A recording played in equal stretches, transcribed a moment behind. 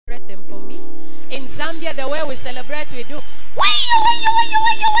Zambia, the way we celebrate, we do.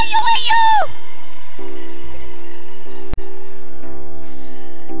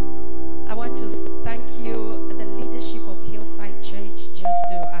 I want to thank you, the leadership of Hillside Church, just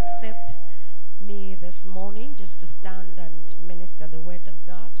to accept me this morning, just to stand and minister the word of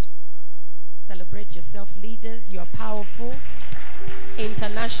God. Celebrate yourself, leaders. You are powerful.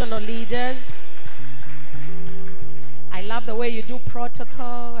 International leaders. I love the way you do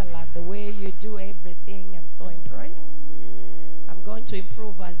protocol. I love the way you do everything. I'm so impressed. I'm going to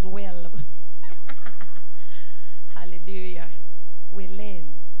improve as well. Hallelujah. We learn.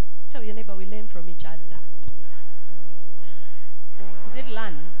 Tell your neighbor, we learn from each other. Is it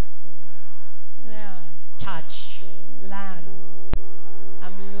learn? Yeah. Church. Learn.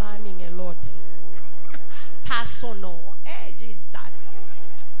 I'm learning a lot. Personal. Hey, Jesus.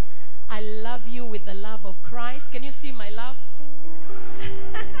 I love you with the love of Christ. Can you see my love?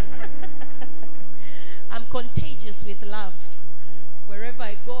 I'm contagious with love. Wherever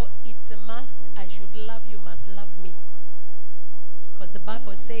I go, it's a must. I should love you, must love me. Because the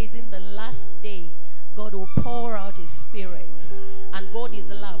Bible says in the last day, God will pour out his spirit. And God is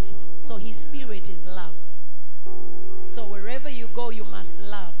love. So his spirit is love. So wherever you go, you must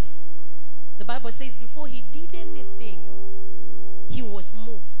love. The Bible says before he did anything, he was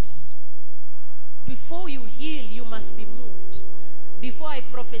moved. Before you heal, you must be moved. Before I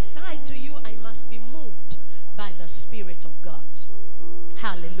prophesy to you, I must be moved by the Spirit of God.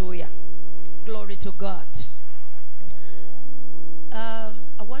 Hallelujah. Glory to God. I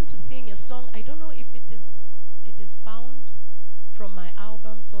want to sing a song. I don't know if it is found from my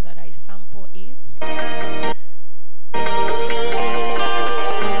album so that I sample it.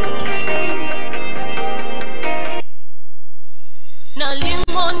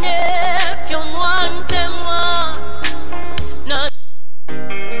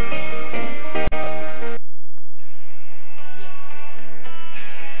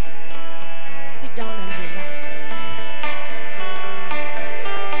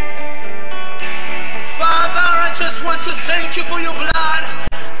 Want to thank you for your blood.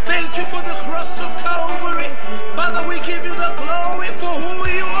 Thank you for the cross of Calvary. Father, we give you the glory for who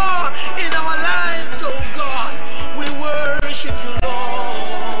you are in our lives, oh God. We worship you,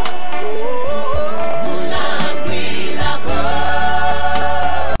 Lord. Mulanguila,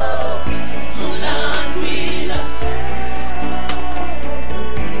 Mulanguila.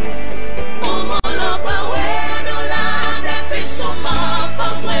 Omolopa weno la defiso mapa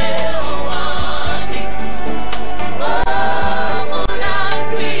mweo.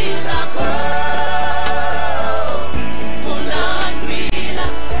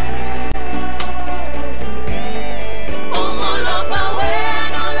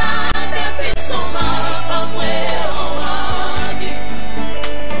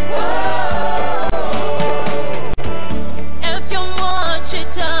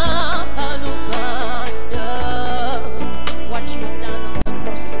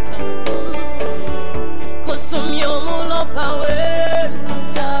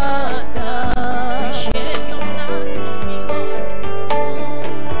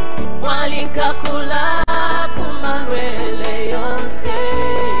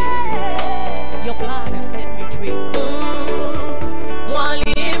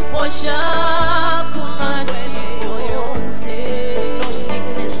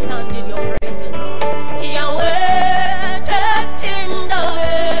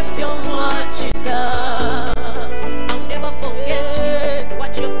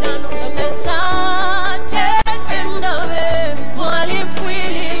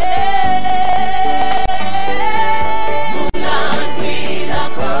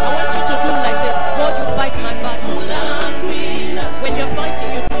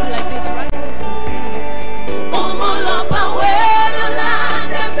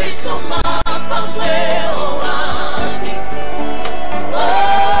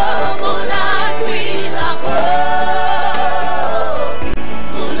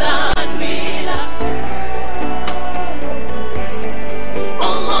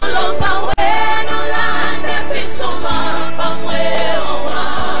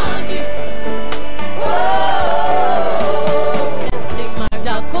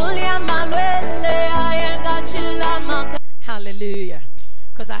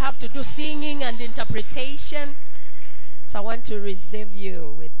 So I want to reserve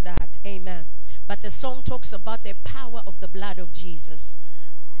you with that. Amen. But the song talks about the power of the blood of Jesus.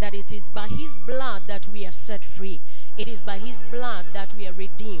 That it is by his blood that we are set free. It is by his blood that we are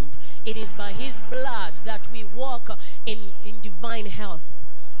redeemed. It is by his blood that we walk in divine health.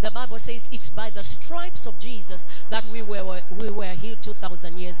 The Bible says it's by the stripes of Jesus that we were healed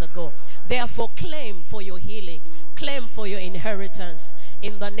 2,000 years ago. Therefore, claim for your healing. Claim for your inheritance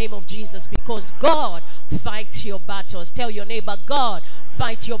in the name of Jesus, because God fights your battles. Tell your neighbor, God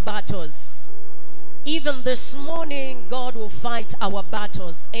fight your battles. Even this morning, God will fight our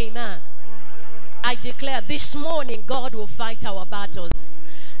battles. Amen. I declare this morning, God will fight our battles.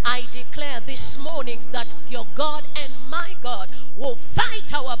 I declare this morning that your God and my God will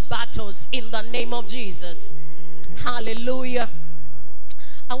fight our battles in the name of Jesus. Hallelujah.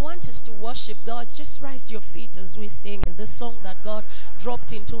 I want us to worship God. Just rise to your feet as we sing in this song that God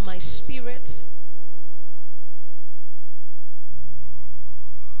dropped into my spirit.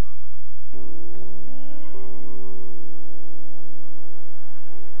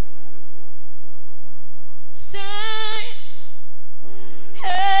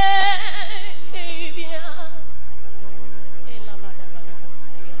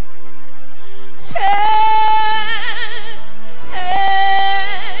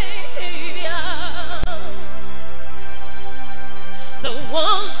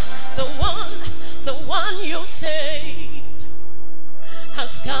 The one you saved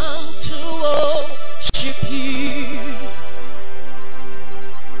has come to worship you.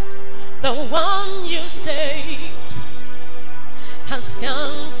 The one you saved has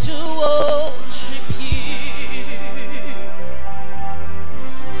come to worship you.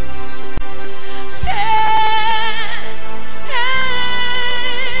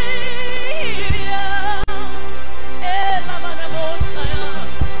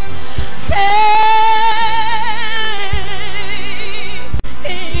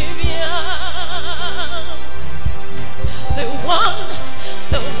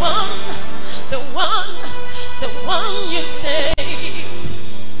 The one you saved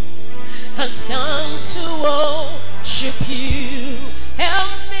has come to worship you.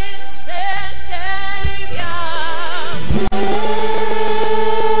 Help me say, Savior.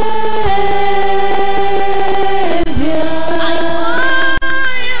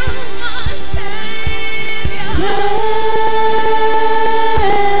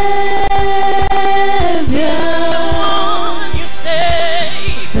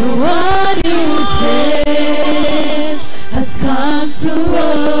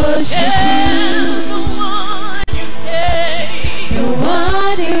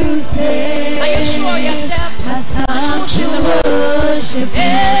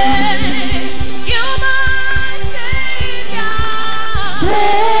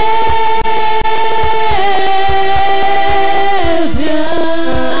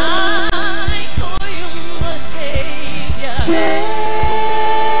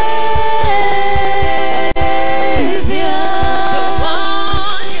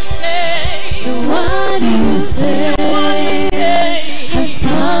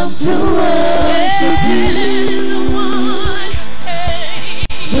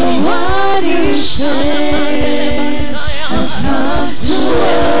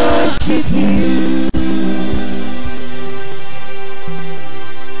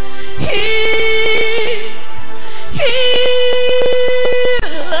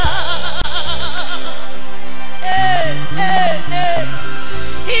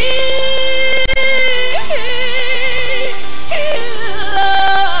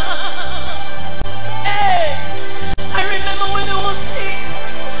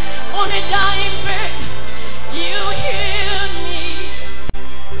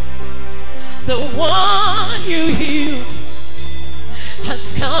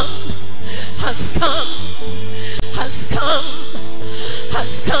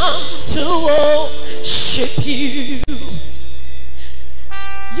 Has come to worship you.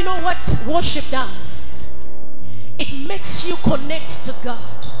 You know what worship does? It makes you connect to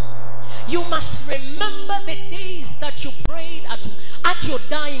God. You must remember the days that you prayed at your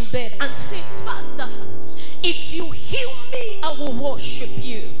dying bed and say, Father, if you heal me, I will worship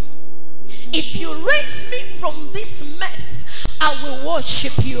you. If you raise me from this mess, I will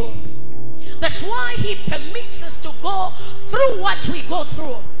worship you. That's why he permits us to go through what we go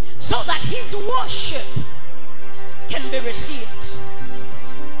through, so that his worship can be received.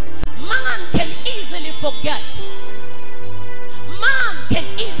 Man can easily forget. Man can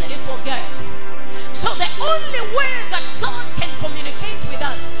easily forget. So the only way that God can communicate with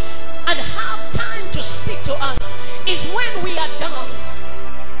us and have time to speak to us is when we are down.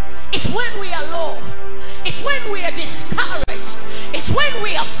 It's when we are low. It's when we are discouraged. It's when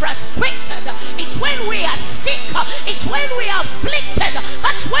we are frustrated. It's when we are sick. It's when we are afflicted.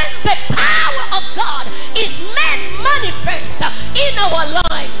 That's when the power of God is made manifest in our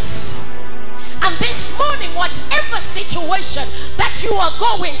lives. And this morning, whatever situation that as you are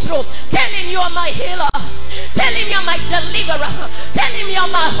going through. Tell him you are my healer. Tell him you're my deliverer. Tell him you're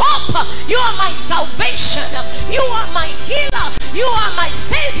my hope. You are my salvation. You are my healer. You are my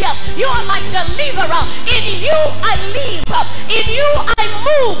savior. You are my deliverer. In you I live. In you I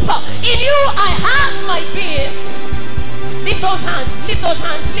move. In you I have my being. Lift those hands. Lift those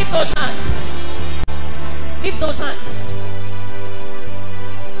hands. Lift those hands. Lift those hands.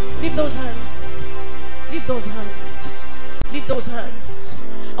 Lift those hands. Lift those hands. Lift those hands.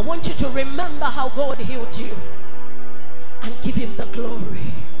 I want you to remember how God healed you and give him the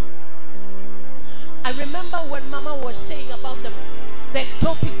glory. I remember when Mama was saying about the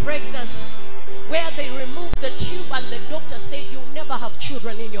ectopic pregnancy, where they removed the tube and the doctor said you'll never have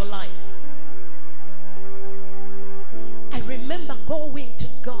children in your life. I remember going to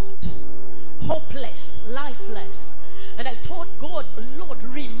God, hopeless, lifeless, and I told God, Lord,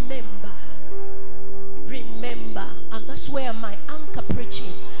 remember. And that's where my anchor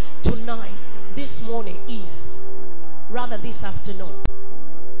preaching tonight, this morning is, rather this afternoon.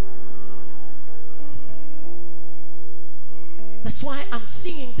 That's why I'm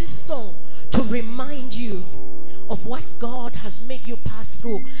singing this song, to remind you of what God has made you pass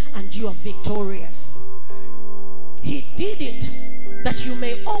through, and you are victorious. He did it that you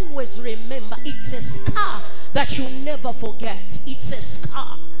may always remember. It's a scar that you never forget. It's a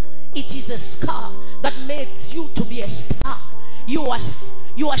scar. It is a scar that makes you to be a star. You are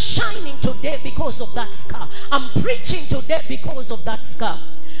shining today because of that scar. I'm preaching today because of that scar.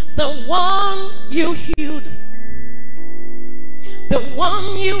 The one you healed, the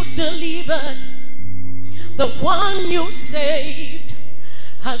one you delivered, the one you saved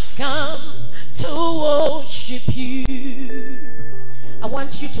has come to worship you. I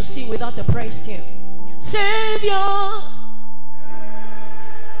want you to sing without the praise team. Savior,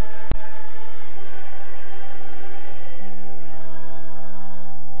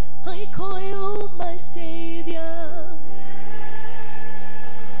 I call you my Savior.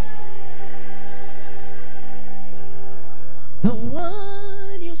 The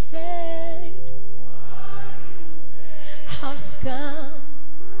one you saved has come.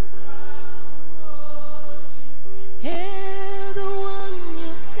 Yeah, the one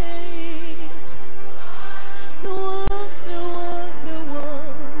you saved. The one.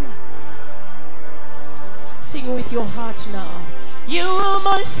 Sing with your heart now. You are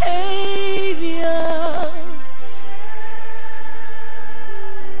my Savior.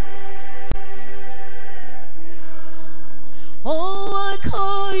 Oh, I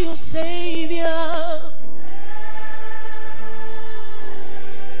call you Savior.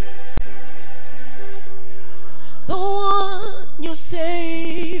 The one you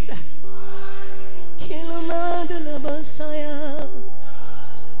saved. Kilamandala Messiah.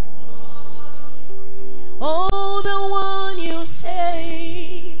 Oh, the one you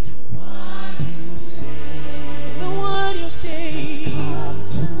saved. The one you saved. The one you saved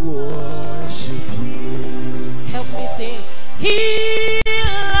has come to worship you. Help me sing. Healer.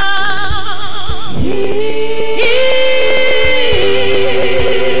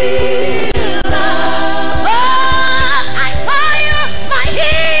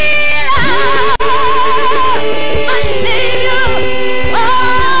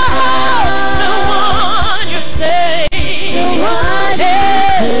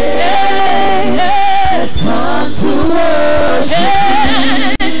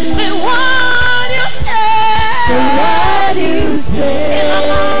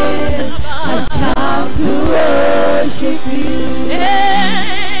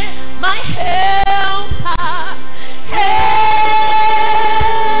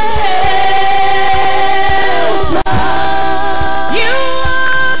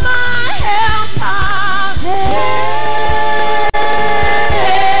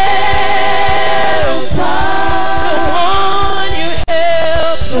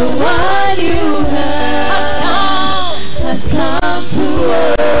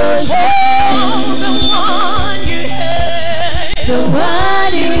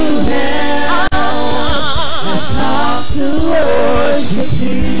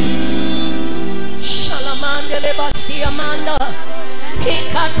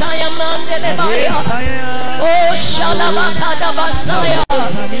 Oh, Shalabakada Basaya,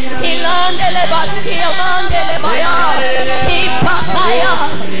 Hilandele Basia Mandele Baya, Hipapaya,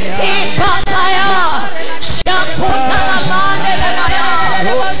 Shakutala Mandele Baya.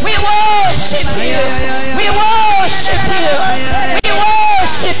 We worship you, we worship you, we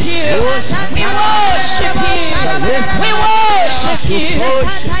worship you, we worship you, we worship you,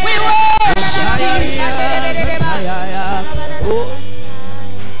 we worship you.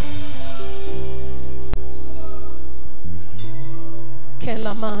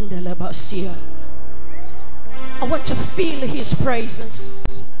 I want to feel his presence.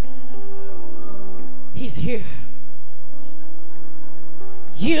 He's here.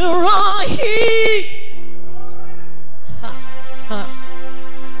 You are here.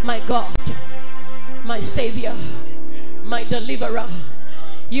 My God, my Savior, my Deliverer.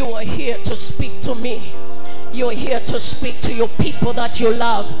 You are here to speak to me. You are here to speak to your people that you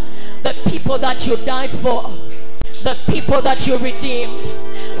love, the people that you died for, the people that you redeemed,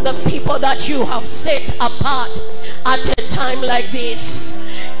 the people that you have set apart at a time like this.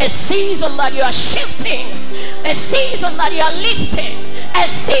 A season that you are shifting, a season that you are lifting, a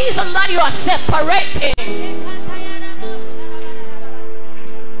season that you are separating.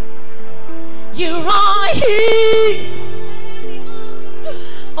 You are here.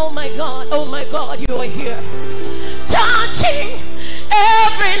 Oh my God, you are here. Touching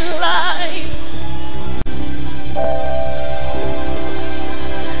every life.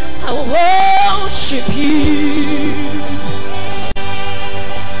 I worship you.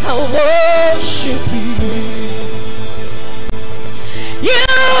 I worship you. You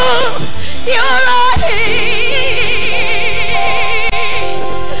are here.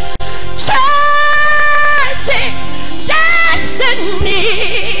 Changing destiny.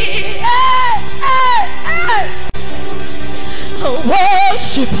 I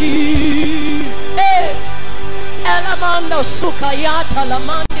worship you. Elamanda sukayata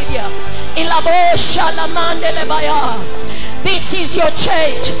lamandia. Ilabosha lamandelebaya. This is your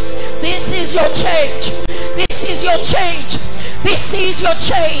change. This is your change. This is your change. This is your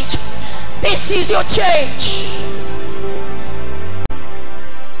change. This is your change.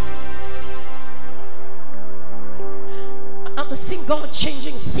 I'm seeing God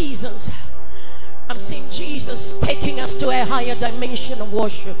changing seasons. I'm seeing Jesus taking us to a higher dimension of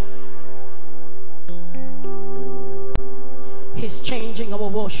worship. He's changing our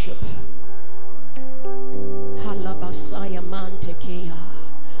worship.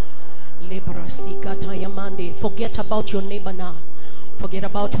 Forget about your neighbor now. Forget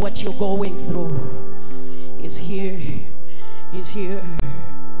about what you're going through. He's here. He's here.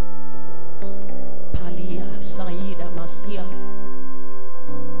 Palia Saida Masia.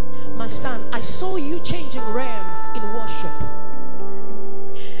 My son, I saw you changing realms in worship.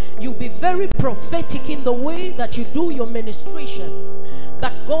 You'll be very prophetic in the way that you do your ministration,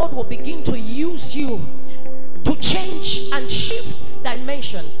 that God will begin to use you to change and shift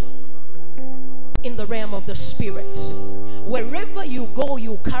dimensions in the realm of the spirit. Wherever you go,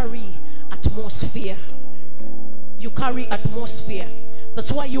 you carry atmosphere. You carry atmosphere.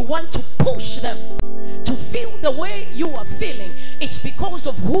 That's why you want to push them to feel the way you are feeling. It's because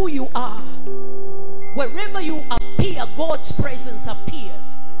of who you are. Wherever you appear, God's presence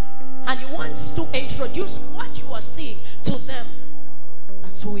appears. And He wants to introduce what you are seeing to them.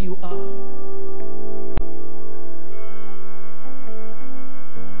 That's who you are.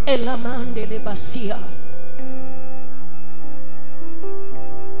 Elamande lebasia.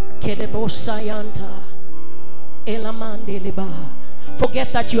 Kedebo sayanta. Elamande leba.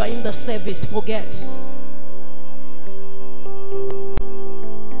 Forget that you are in the service. Forget.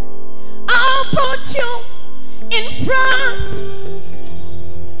 I'll put you in front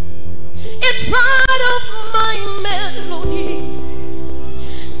of my melody.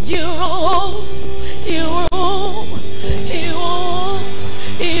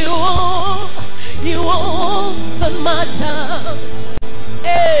 You open my tongues.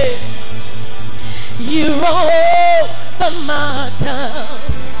 Hey. You open my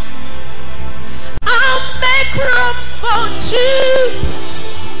tongues. I'll make room for two.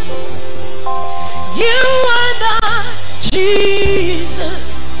 You and I, Jesus.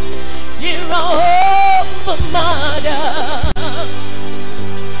 You open my tongues.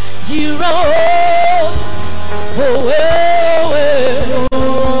 You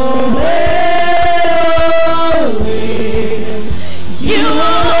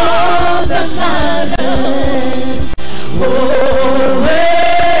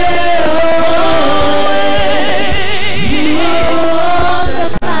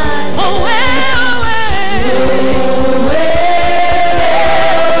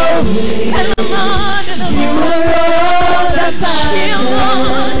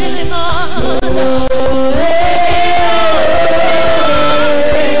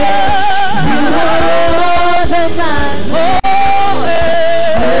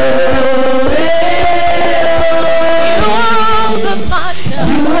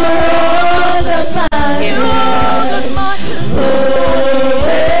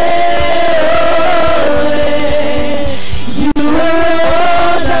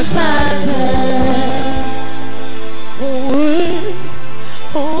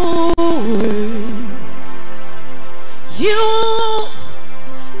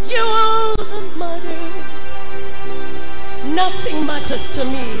Nothing matters to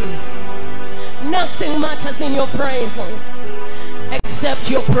me. Nothing matters in your presence except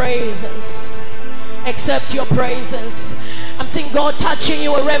your presence. Except your presence. I'm seeing God touching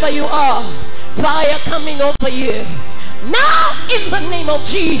you wherever you are. Fire coming over you. Now in the name of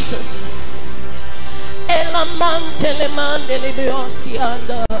Jesus. There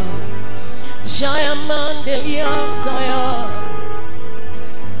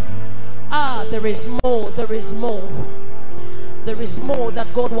is more. There is more. There is more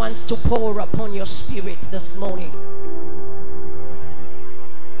that God wants to pour upon your spirit this morning.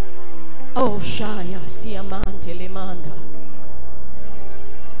 Oh, Shaya Siamante Lemanda.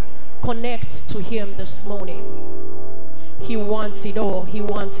 Connect to Him this morning. He wants it all. He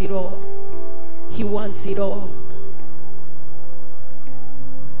wants it all. He wants it all.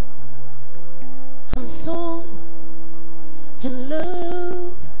 I'm so in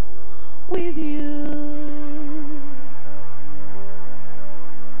love with you.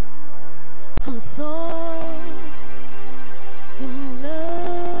 I'm so in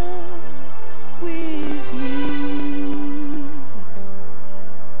love with you.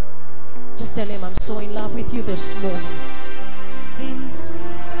 Just tell Him, I'm so in love with you this morning. In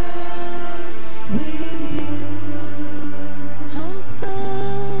love with you. I'm so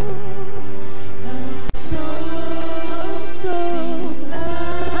in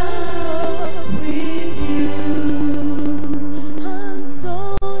love with you. I'm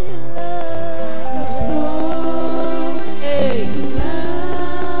so in love. In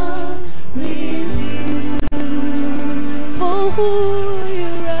love with you. For who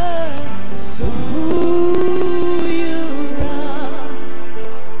you are. So who you are.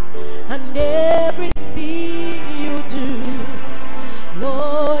 And everything you do.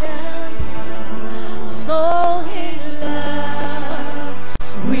 Lord, I'm so in love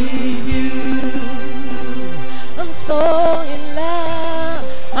with you. I'm so in love.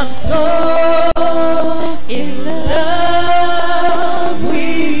 I'm so in love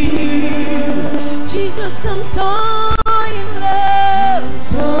with you. Jesus, I'm so in love.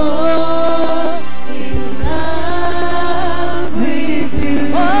 So in love with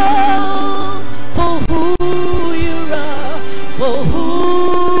you. Oh, for who you are. For who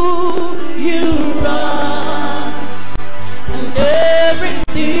you are. And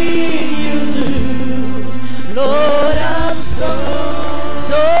everything you do. Lord, I'm so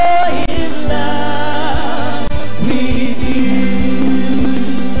in love with you.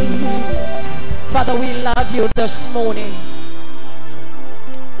 Father, we love you this morning.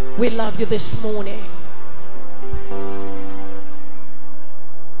 We love you this morning.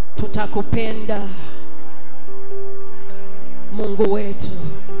 Tutakupenda Mungu wetu,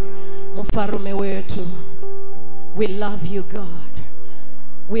 mfarume wetu. We love you, God.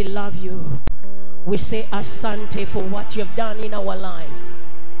 We love you. We say asante for what you have done in our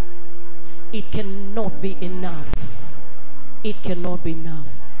lives. It cannot be enough. It cannot be enough.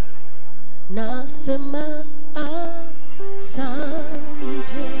 Nasema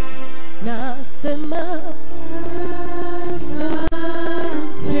asante. Nasema asante.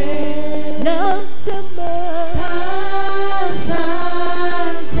 Nasema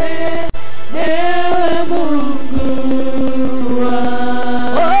asante. Ewe Mungu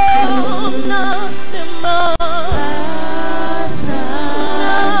wangu. Oh, nasema asante.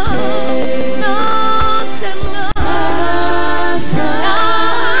 Nasema asante.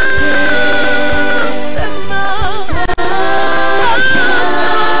 Nasema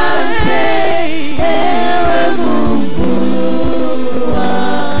asante. Ewe Mungu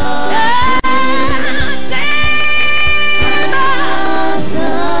wangu.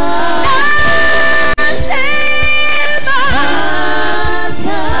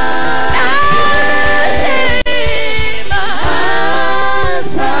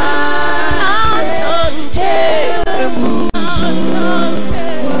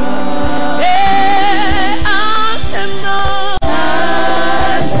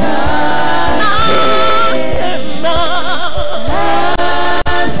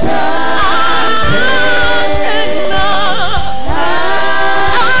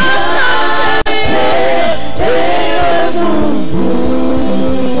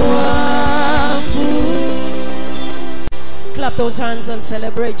 Clap those hands and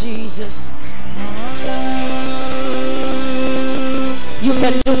celebrate Jesus. You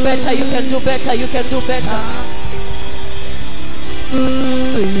can do better, you can do better, you can do better.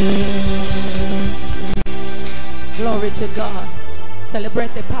 Glory to God.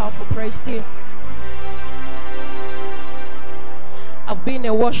 Celebrate the powerful praise team. I've been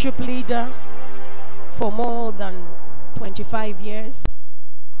a worship leader for more than 25 years.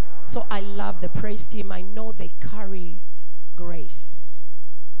 So I love the praise team. I know they carry grace.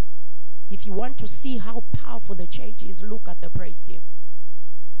 If you want to see how powerful the church is, look at the praise team.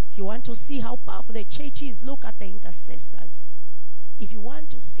 If you want to see how powerful the church is, look at the intercessors. If you want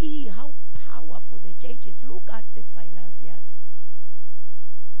to see how powerful the church is, look at the financiers.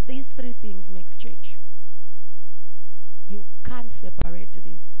 These three things makes church. You can't separate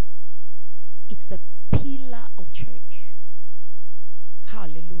this. It's the pillar of church.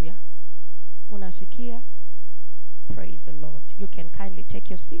 Hallelujah. Unasikia? Praise the Lord. You can kindly take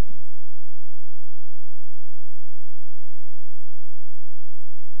your seats.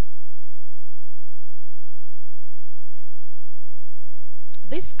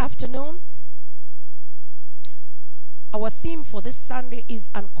 This afternoon, our theme for this Sunday is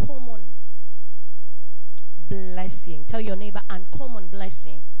uncommon blessing. Tell your neighbor, uncommon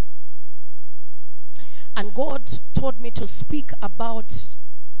blessing. And God told me to speak about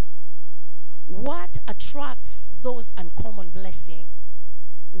what attracts those uncommon blessing.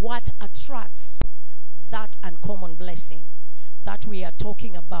 What attracts that uncommon blessing that we are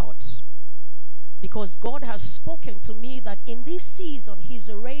talking about. Because God has spoken to me that in this season,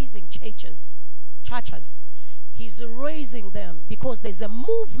 He's raising churches. He's raising them because there's a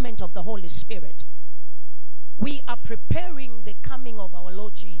movement of the Holy Spirit. We are preparing the coming of our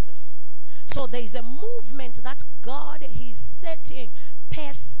Lord Jesus. So there's a movement that God is setting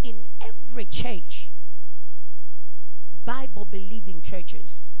pace in every church. Bible-believing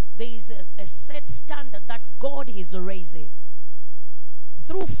churches. There is a set standard that God is raising.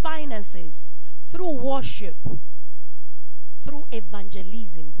 Through finances, through worship, through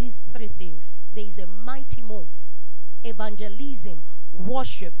evangelism, these three things, there is a mighty move. Evangelism,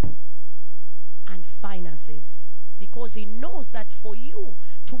 worship, and finances. Because He knows that for you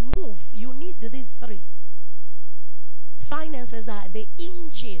to move, you need these three. Finances are the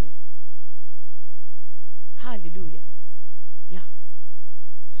engine. Hallelujah. Yeah.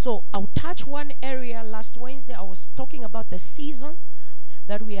 So I'll touch one area. Last Wednesday I was talking about the season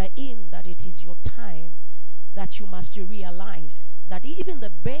that we are in, that it is your time, that you must realize that even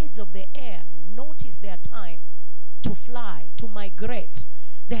the birds of the air notice their time to fly, to migrate.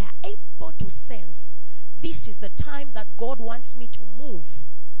 They are able to sense, this is the time that God wants me to move.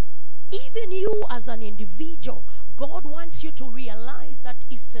 Even you as an individual, God wants you to realize that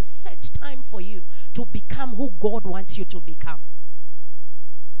it's a set time for you to become who God wants you to become.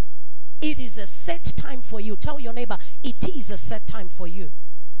 It is a set time for you. Tell your neighbor, it is a set time for you.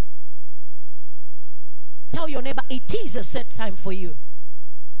 Tell your neighbor, it is a set time for you.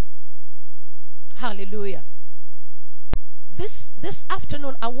 Hallelujah. This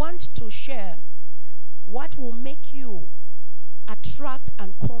afternoon, I want to share what will make you attract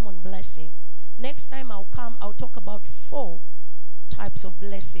uncommon blessing. Next time I'll come, I'll talk about 4 types of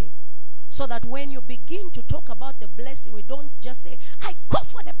blessing. So that when you begin to talk about the blessing, we don't just say, I call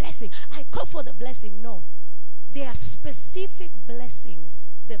for the blessing, I call for the blessing. No. There are specific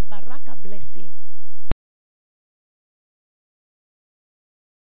blessings. The Baraka blessing.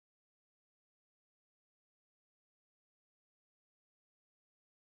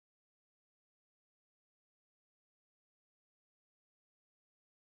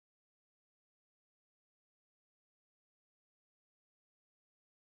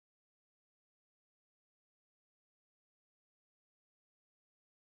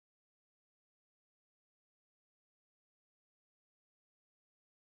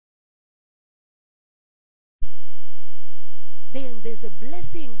 Then there's a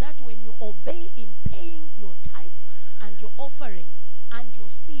blessing that when you obey in paying your tithes and your offerings and your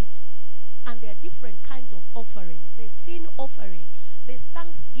seed, and there are different kinds of offerings. There's sin offering, there's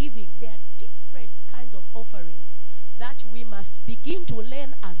thanksgiving, there are different kinds of offerings that we must begin to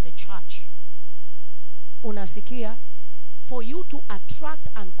learn as a church. Unasikia? For you to attract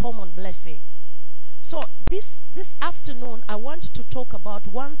uncommon blessing. So this afternoon, I want to talk about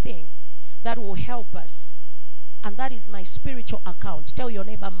one thing that will help us. And that is my spiritual account. Tell your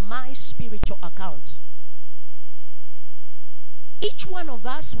neighbor, my spiritual account. Each one of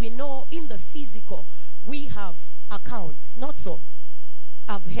us, we know in the physical, we have accounts. Not so.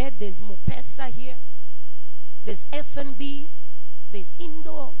 I've heard there's Mupesa here. There's FNB. There's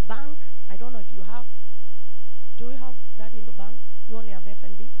Indo Bank. I don't know if you have. Do you have that Indo Bank? You only have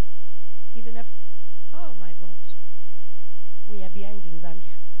FNB? Even if, oh my God. We are behind in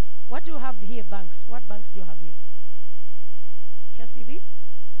Zambia. What do you have here, banks? What banks do you have here? KCB?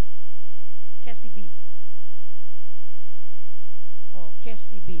 KCB. Oh,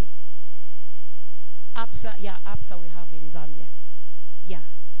 KCB. APSA, yeah, APSA we have in Zambia. Yeah.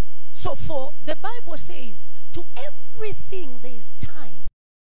 So for, the Bible says, to everything there is time.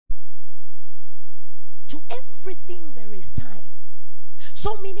 To everything there is is time.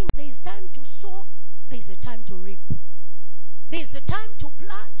 So meaning there is time to sow, there is a time to reap. There is a time to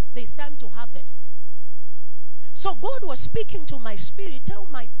plant, there is time to harvest. So God was speaking to my spirit, tell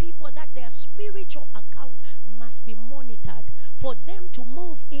my people that their spiritual account must be monitored for them to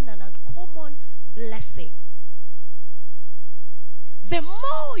move in an uncommon blessing. The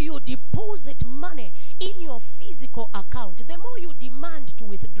more you deposit money in your physical account, the more you demand to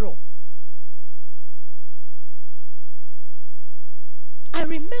withdraw. I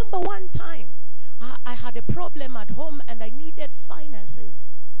remember one time I had a problem at home and I needed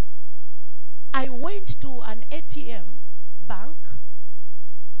finances. I went to an ATM bank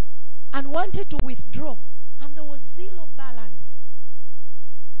and wanted to withdraw, and there was zero balance.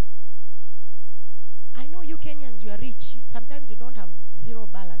 I know you Kenyans, you are rich. Sometimes you don't have zero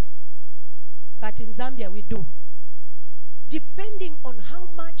balance. But in Zambia, we do. Depending on how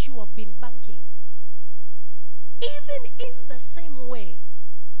much you have been banking. Even in the same way,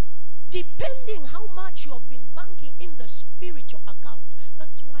 depending how much you have been banking in the spiritual account,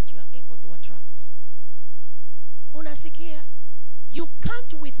 that's what you are able to attract. Unasikia? You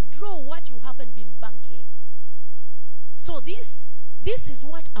can't withdraw what you haven't been banking. So this is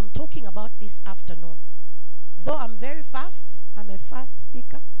what I'm talking about this afternoon. Though I'm very fast, I'm a fast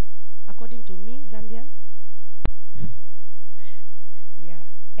speaker, according to me, Zambian. Yeah,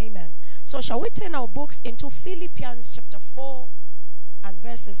 amen. So shall we turn our books into Philippians chapter 4 and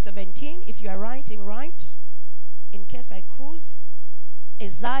verses 17, if you are writing, right? In case I cruise,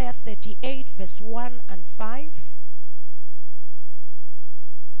 Isaiah 38 verse 1 and 5.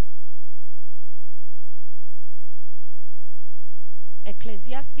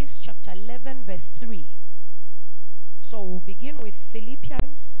 Ecclesiastes chapter 11 verse 3. So we'll begin with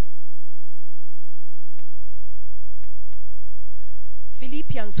Philippians.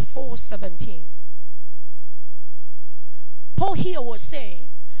 Philippians 4:17. Paul here was saying,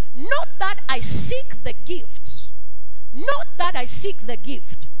 not that I seek the gift,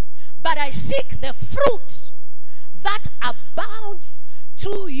 but I seek the fruit that abounds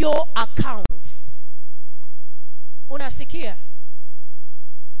to your accounts. Unasikia?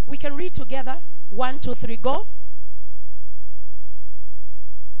 We can read together. 1, 2, 3, go.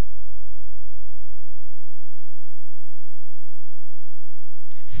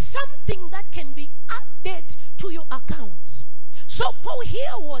 Something that can be added to your account. So Paul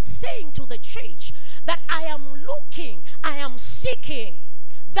here was saying to the church that I am looking, I am seeking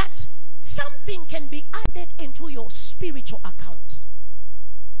that something can be added into your spiritual account.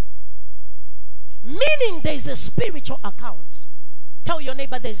 Meaning there is a spiritual account. Tell your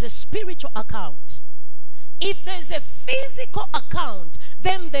neighbor there's a spiritual account. If there's a physical account,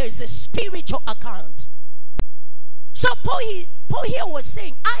 then there's a spiritual account. So Paul here was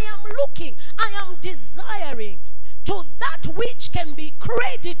saying, I am looking, I am desiring to that which can be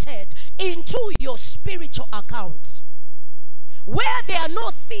credited into your spiritual account. Where there are no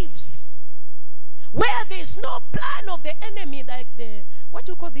thieves, where there is no plan of the enemy, like the, what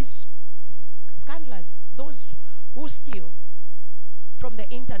do you call these scandalers? Those who steal from the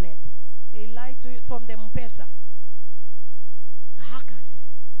internet. They lie to you from the M-Pesa.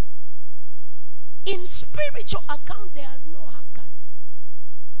 Hackers. In spiritual account, there are no hackers.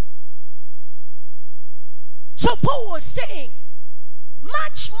 So Paul was saying,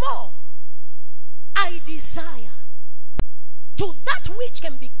 much more I desire to that which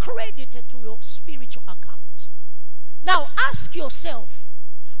can be credited to your spiritual account. Now ask yourself,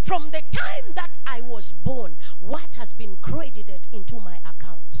 from the time that I was born, what has been credited into my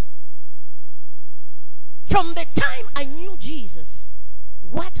account? From the time I knew Jesus,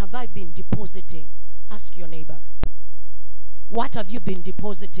 what have I been depositing? Ask your neighbor. What have you been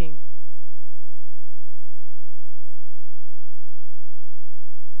depositing?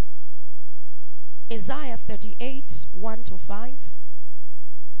 Isaiah 38, 1 to 5.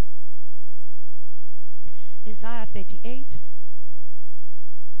 Isaiah 38.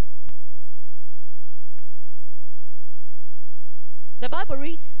 The Bible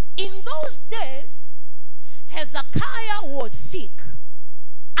reads, in those days, Hezekiah was sick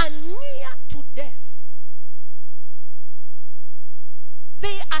and near to death.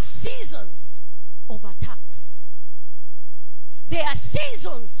 There are seasons of attacks. There are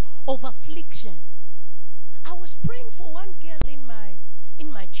seasons of affliction. I was praying for one girl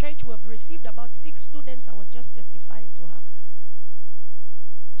in my church who have received about 6 students. I was just testifying to her.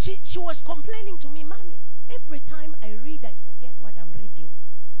 She was complaining to me, Mommy, every time I read, I forget what I'm reading.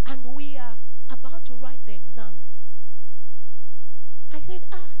 And we are about to write the exams. I said,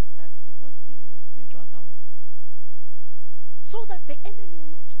 start depositing in your spiritual account. So that the enemy will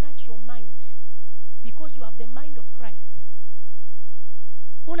not touch your mind. Because you have the mind of Christ.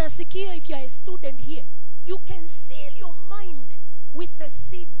 unasikia, if you are a student here, you can seal your mind with the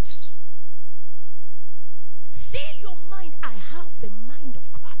seed. Seal your mind. I have the mind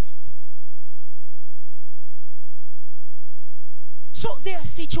of Christ. So there are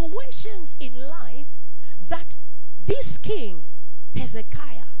situations in life that this king,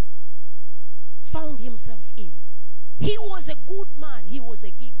 Hezekiah, found himself in. He was a good man. He was a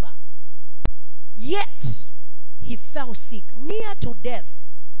giver. Yet, he fell sick, near to death.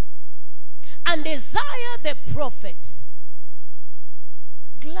 And Isaiah the prophet,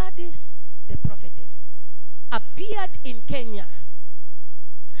 Gladys the prophetess, appeared in Kenya,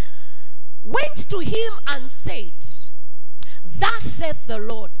 went to him and said, "Thus saith the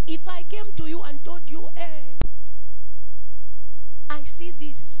Lord, if I came to you and told you, hey, I see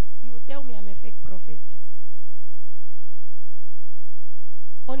this, you will tell me I'm a fake prophet."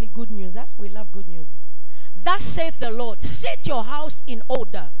 Only good news, huh? We love good news. "Thus saith the Lord, set your house in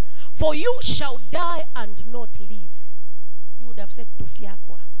order, for you shall die and not live." You would have said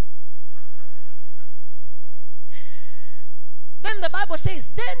Tufiakwa. Then the Bible says,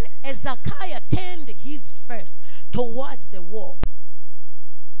 then Hezekiah turned his face towards the wall.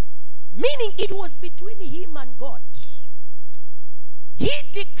 Meaning it was between him and God. He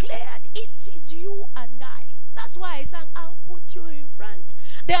declared, "It is you and I." That's why I sang, "I'll put you in front."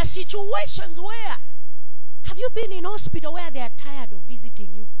 There are situations where, have you been in hospital where they are tired of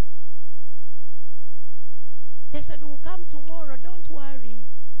visiting you? They said, "We'll come tomorrow, don't worry,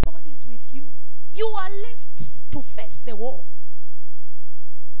 God is with you." You are left to face the wall.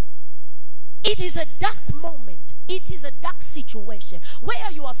 It is a dark moment. It is a dark situation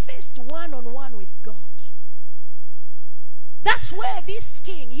where you are faced one-on-one with God. That's where this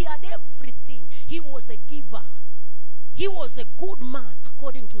king, he had everything. He was a giver. He was a good man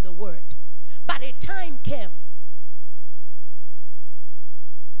according to the word. But a time came.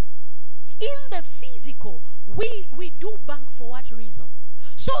 In the physical, we do bank for what reason?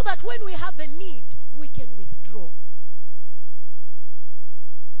 So that when we have a need, we can withdraw.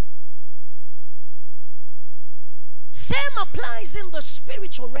 Same applies in the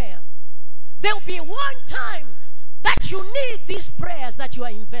spiritual realm. There will be one time that you need these prayers that you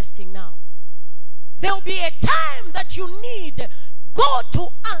are investing now. There will be a time that you need God to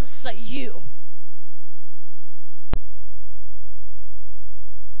answer you.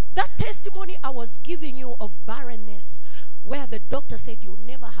 That testimony I was giving you of barrenness, where the doctor said you'll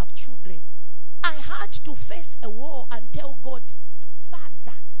never have children, I had to face a wall and tell God,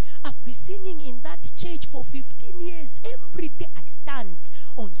 "Father, I've been singing in that church for 15 years. Every day I stand.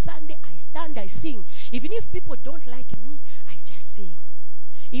 On Sunday I stand, I sing. Even if people don't like me, I just sing.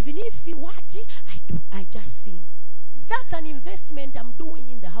 Even if I just sing." That's an investment I'm doing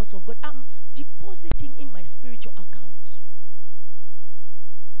in the house of God. I'm depositing in my spiritual account.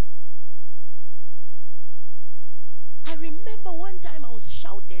 I remember one time I was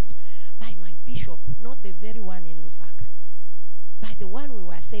shouted by my bishop, not the very one in Lusaka, by the one we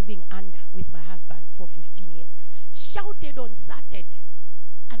were serving under with my husband for 15 years. Shouted on Saturday.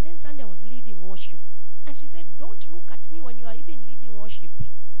 And then Sunday I was leading worship. And she said, "Don't look at me when you are even leading worship."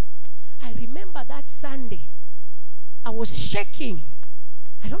 I remember that Sunday, I was shaking.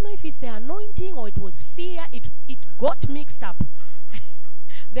 I don't know if it's the anointing or it was fear. It got mixed up.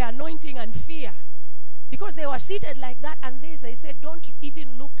 The anointing and fear. Because they were seated like that, and they said, "Don't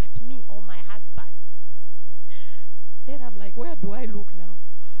even look at me or my husband." Then I'm like, where do I look now?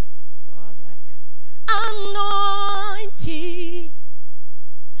 So I was like, "Anointing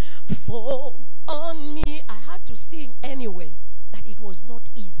fall on me." I had to sing anyway, but it was not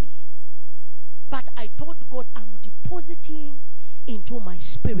easy. But I told God, I'm depositing into my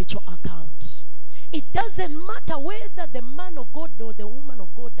spiritual account. It doesn't matter whether the man of God or the woman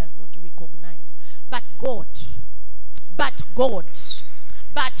of God does not recognize. But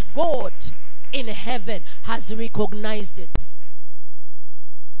God in heaven has recognized it.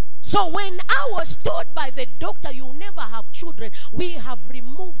 So when I was told by the doctor, "You'll never have children, we have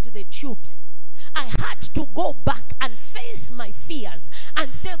removed the tubes," I had to go back and face my fears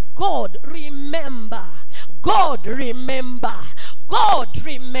and say, "God, remember. God, remember. God,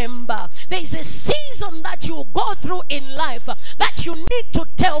 remember." There is a season that you go through in life that you need to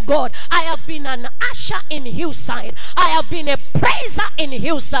tell God, "I have been an usher in Hillside. I have been a praiser in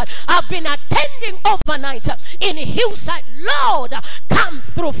Hillside. I've been attending overnight in Hillside. Lord, come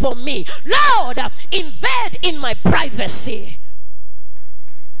through for me. Lord, invade in my privacy."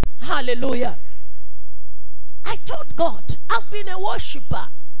 Hallelujah. I told God, "I've been a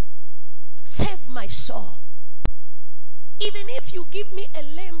worshiper. Save my soul. Even if you give me a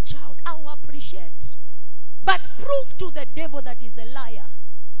lame child, I will appreciate. But prove to the devil that he's a liar.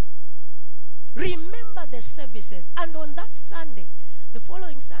 Remember the services. And on that Sunday, the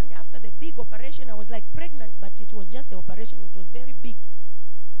following Sunday, after the big operation, I was like pregnant, but it was just the operation. It was very big.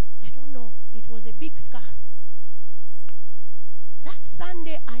 I don't know. It was a big scar. That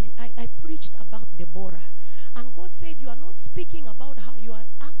Sunday, I preached about Deborah. And God said, you are not speaking about her. You are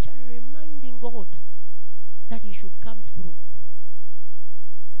actually reminding God that he should come through.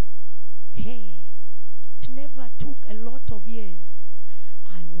 Hey, it never took a lot of years.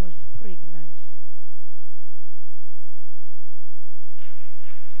 I was pregnant.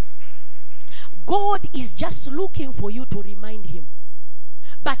 God is just looking for you to remind him.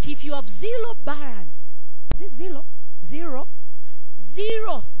 But if you have zero balance, is it zero? Zero?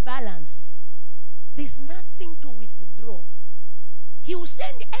 Zero balance. There's nothing to withdraw. He will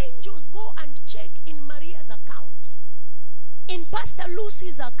send angels, go and check in Maria's account, in Pastor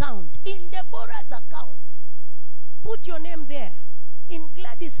Lucy's account, in Deborah's account. Put your name there. In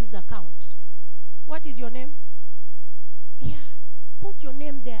Gladys's account. What is your name? Yeah. Put your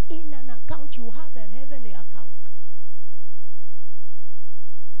name there in an account. You have an heavenly account.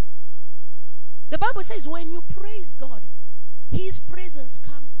 The Bible says when you praise God, his presence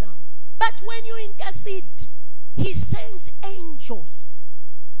comes down. But when you intercede, he sends angels.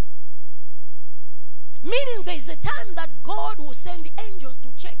 Meaning there is a time that God will send angels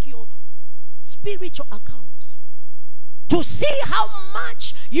to check your spiritual account, to see how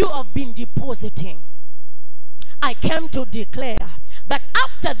much you have been depositing. I came to declare that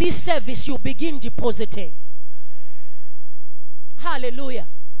after this service you begin depositing. Hallelujah.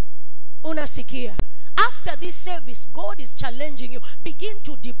 Unasikia. After this service, God is challenging you. Begin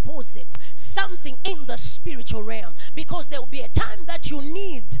to deposit something in the spiritual realm, because there will be a time that you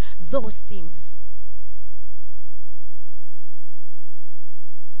need those things.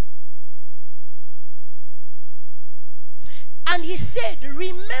 And he said,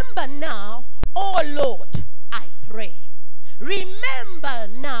 remember now, oh Lord, I pray. Remember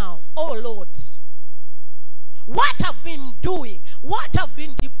now, oh Lord, what I've been doing, what I've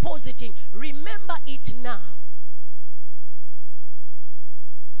been depositing. Remember it now.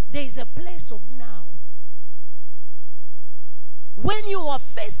 There is a place of now. When you are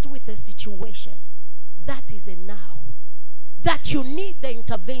faced with a situation, that is a now. That you need the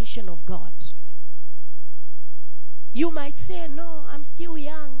intervention of God. You might say, no, I'm still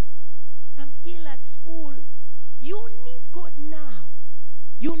young. I'm still at school. You need God now.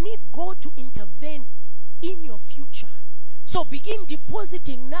 You need God to intervene in your future. So begin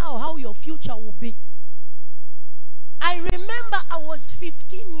depositing now how your future will be. I remember I was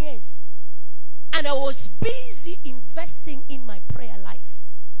 15 years and I was busy investing in my prayer life.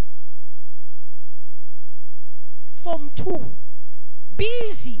 Form 2.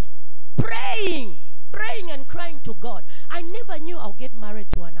 Busy praying and crying to God. I never knew I'll get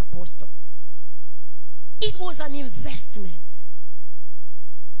married to an apostle. It was an investment.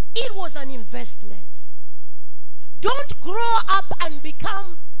 It was an investment. Don't grow up and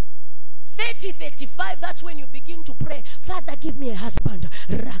become 30, 35. That's when you begin to pray, Father, give me a husband.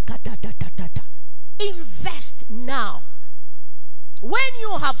 Invest now. When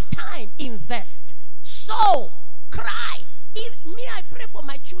you have time, invest. Sow, cry. Me, I pray for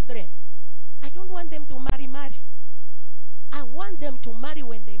my children. I don't want them to marry. I want them to marry.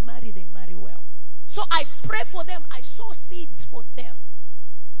 When they marry well. So I pray for them. I sow seeds for them.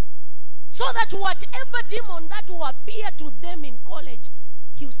 So that whatever demon that will appear to them in college,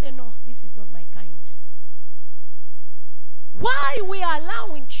 he will say, no, this is not my kind. Why we are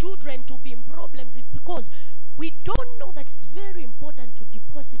allowing children to be in problems is because we don't know that it's very important to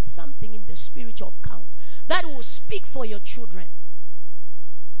deposit something in the spiritual account that will speak for your children.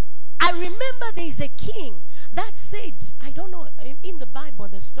 I remember there is a king that said, I don't know, in the Bible,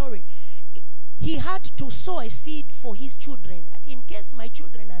 the story, he had to sow a seed for his children, that in case my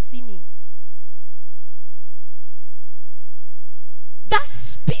children are sinning. That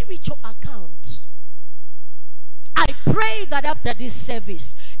spiritual account. I pray that after this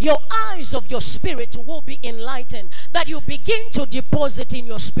service, your eyes of your spirit will be enlightened, that you begin to deposit in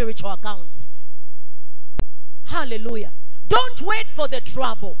your spiritual account. Hallelujah. Don't wait for the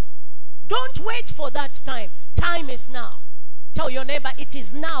trouble. Don't wait for that time. Time is now. Tell your neighbor, it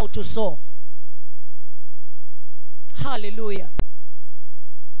is now to sow. Hallelujah.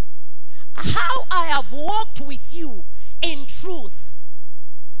 How I have walked with you in truth.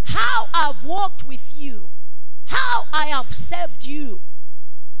 How I've walked with you. How I have served you.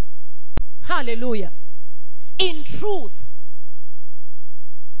 Hallelujah. In truth.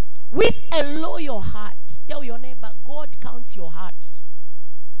 With a loyal heart. Tell your neighbor, God counts your heart.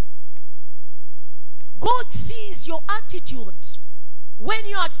 God sees your attitude When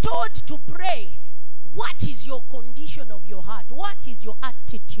you are told to pray, what is your condition of your heart? What is your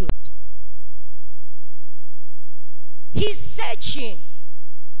attitude? He's searching.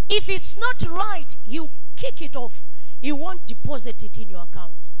 If it's not right, he'll kick it off. He won't deposit it in your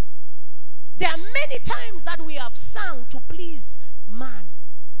account. There are many times that we have sung to please man,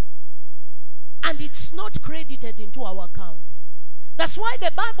 and it's not credited into our accounts. That's why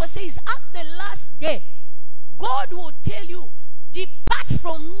the Bible says at the last day, God will tell you, depart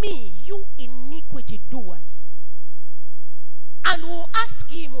from me, you iniquity doers. And we'll ask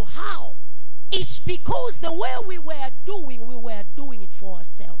him how. It's because the way we were doing it for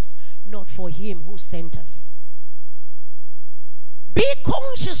ourselves, not for him who sent us. Be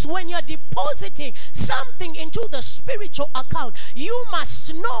conscious when you're depositing something into the spiritual account. You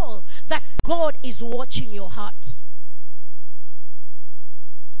must know that God is watching your heart.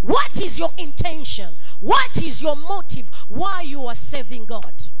 What is your intention? What is your motive? Why you are serving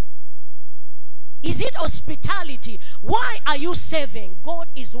God? Is it hospitality? Why are you serving? God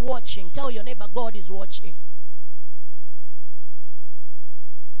is watching. Tell your neighbor, God is watching.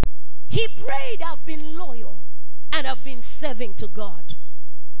 He prayed, I've been loyal and I've been serving to God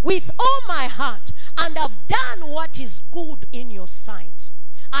with all my heart, and I've done what is good in your sight.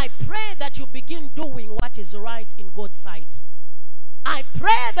 I pray that you begin doing what is right in God's sight. I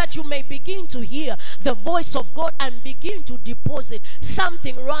pray that you may begin to hear the voice of God and begin to deposit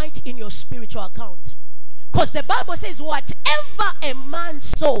something right in your spiritual account. Because the Bible says, whatever a man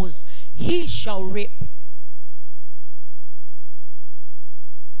sows, he shall reap.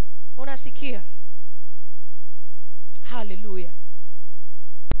 Unasikia? Hallelujah.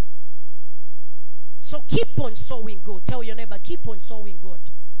 So keep on sowing good. Tell your neighbor, keep on sowing good.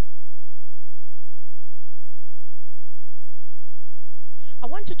 I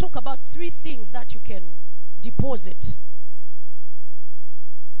want to talk about 3 things that you can deposit.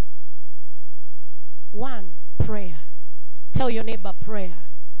 1, prayer. Tell your neighbor, prayer.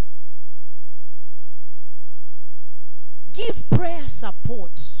 Give prayer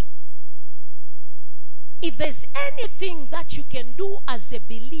support. If there's anything that you can do as a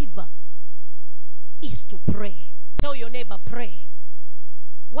believer, is to pray. Tell your neighbor, pray.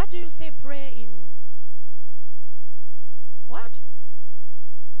 What do you say pray in? What?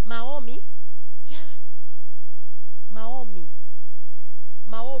 Maomi? Yeah. Maomi.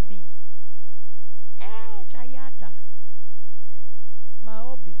 Maobi. Chayata.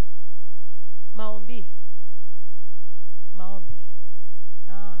 Maobi. Maombi. Maombi.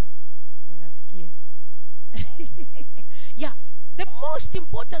 Unasikia. Yeah. The most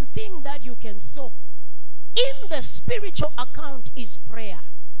important thing that you can sow in the spiritual account is prayer.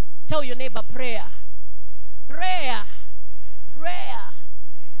 Tell your neighbor, prayer. Prayer. Prayer.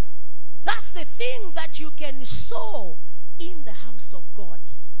 That's the thing that you can sow in the house of God.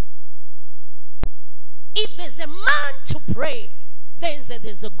 If there's a man to pray, then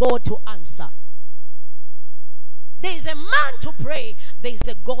there's a God to answer. There's a man to pray, there's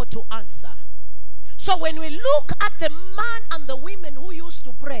a God to answer. So when we look at the man and the women who used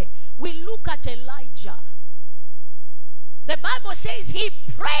to pray, we look at Elijah. The Bible says he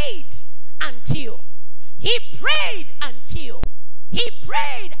prayed until.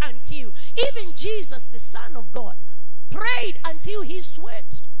 Even Jesus, the Son of God, prayed until his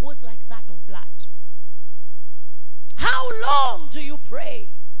sweat was like that of blood. How long do you pray?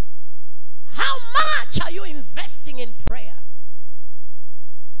 How much are you investing in prayer?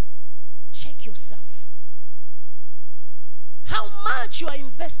 Check yourself. How much you are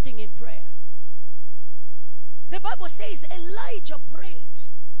investing in prayer. The Bible says Elijah prayed.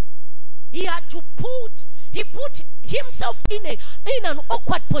 He put himself in an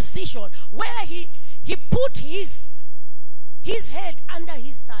awkward position where he put his head under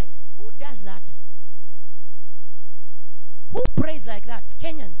his thighs. Who does that? Who prays like that?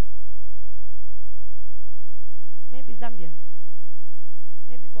 Kenyans? Maybe Zambians?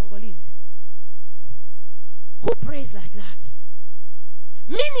 Maybe Congolese? Who prays like that?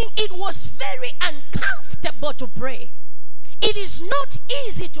 Meaning it was very uncomfortable to pray. It is not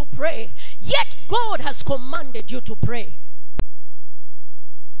easy to pray, yet God has commanded you to pray.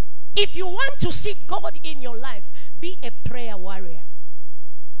 If you want to see God in your life, be a prayer warrior.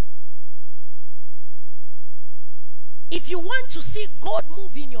 If you want to see God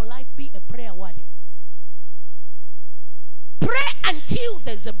move in your life, be a prayer warrior. Pray until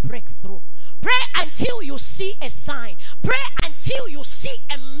there's a breakthrough. Pray until you see a sign. Pray until you see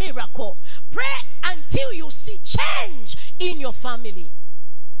a miracle. Pray until you see change in your family.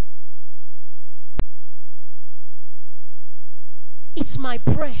 It's my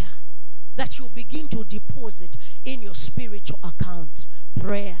prayer that you begin to deposit in your spiritual account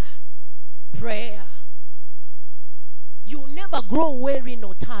prayer. Prayer. You never grow weary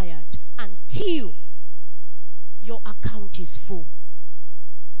nor tired until your account is full.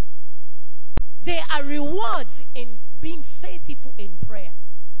 There are rewards in being faithful in prayer.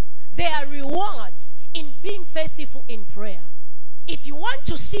 There are rewards in being faithful in prayer. If you want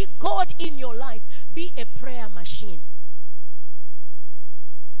to see God in your life, be a prayer machine.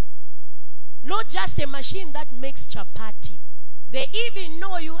 Not just a machine that makes chapati. They even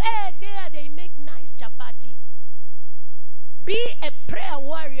know you, there they make nice chapati. Be a prayer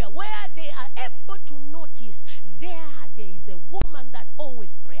warrior where they are able to notice there is a woman that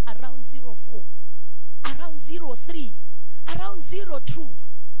always pray around 04, around 03, around 02.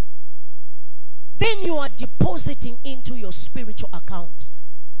 Then you are depositing into your spiritual account.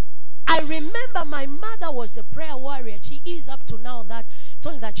 I remember my mother was a prayer warrior. She is up to now that it's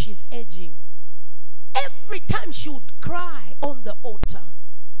only that she's aging. Every time she would cry on the altar.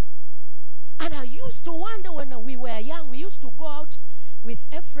 And I used to wonder when we were young, we used to go out with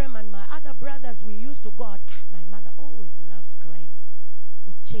Ephraim and my other brothers. We used to go out. My mother always loves crying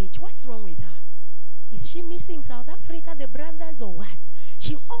in church. What's wrong with her? Is she missing South Africa, the brothers, or what?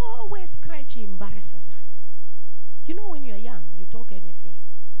 She always cries. She embarrasses us. You know, when you're young, you talk anything.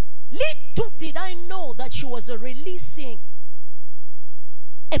 Little did I know that she was releasing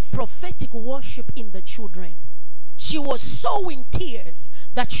a prophetic worship in the children. She was sowing tears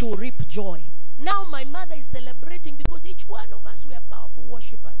that she will reap joy. Now my mother is celebrating because each one of us, we are powerful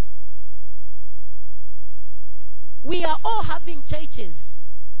worshipers. We are all having churches.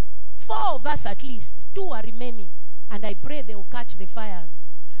 4 of us at least. 2 are remaining. And I pray they will catch the fires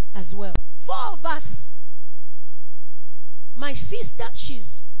as well. 4 of us. My sister,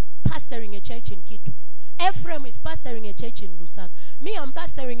 she's pastoring a church in Kitu. Ephraim is pastoring a church in Lusak. Me, I'm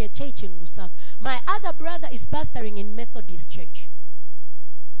pastoring a church in Lusak. My other brother is pastoring in Methodist church.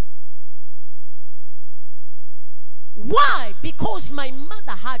 Why? Because my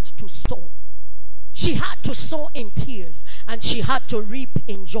mother had to sow. She had to sow in tears and she had to reap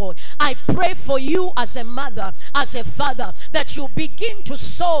in joy. I pray for you as a mother, as a father, that you begin to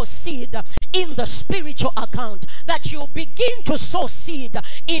sow seed in the spiritual account, that you begin to sow seed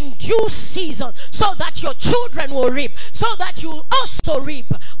in due season so that your children will reap, so that you also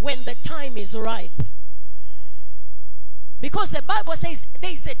reap when the time is ripe. Because the Bible says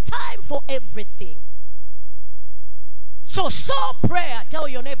there is a time for everything. So sow prayer. Tell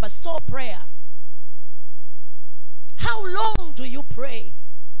your neighbor, sow prayer. How long do you pray?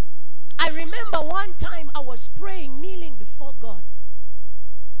 I remember one time I was praying, kneeling before God.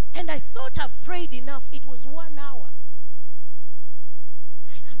 And I thought I've prayed enough. It was 1 hour.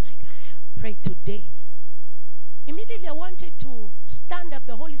 And I'm like, I have prayed today. Immediately I wanted to stand up.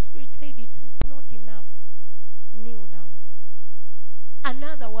 The Holy Spirit said, it is not enough. Kneel down.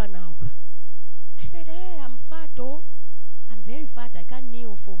 Another 1 hour. I said, hey, I'm fat, oh. I'm very fat. I can't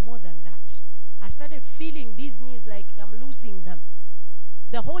kneel for more than that. I started feeling these knees like I'm losing them.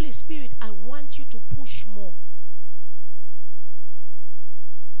 The Holy Spirit, I want you to push more.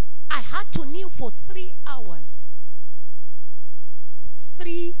 I had to kneel for 3 hours.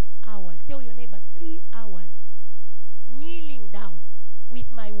 3 hours. Tell your neighbor, 3 hours. Kneeling down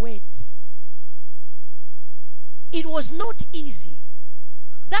with my weight. It was not easy.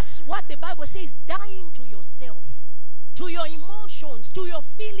 That's what the Bible says, dying to yourself, to your emotions, to your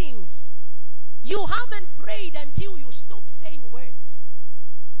feelings. You haven't prayed until you stop saying words.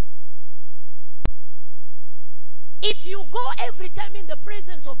 If you go every time in the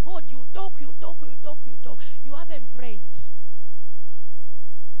presence of God, you talk, you haven't prayed.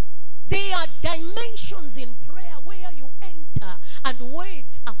 There are dimensions in prayer where you enter and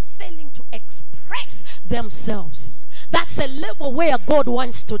words are failing to express themselves. That's a level where God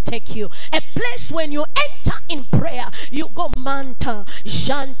wants to take you. A place when you enter in prayer, you go manta,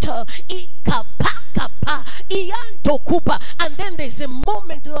 janta, ikapa, kapa, ianto kupa. And then there's a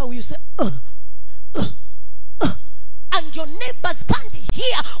moment where you say, and your neighbors can't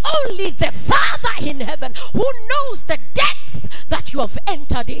hear. Only the Father in heaven who knows the depth that you have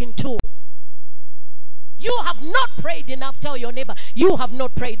entered into. You have not prayed enough. Tell your neighbor, you have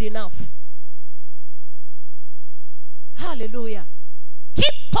not prayed enough. Hallelujah.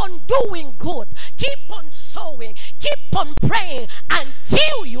 Keep on doing good. Keep on sowing. Keep on praying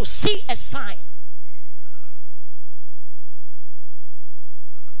until you see a sign.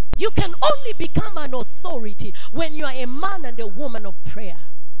 You can only become an authority when you are a man and a woman of prayer.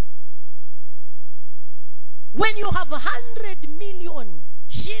 When you have 100 million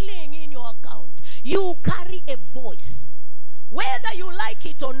shilling in your account, you carry a voice. Whether you like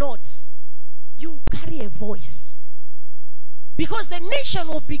it or not, you carry a voice. Because the nation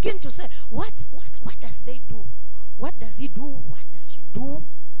will begin to say, what does they do? What does he do? What does she do?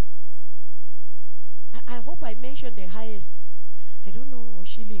 I hope I mentioned the highest, I don't know,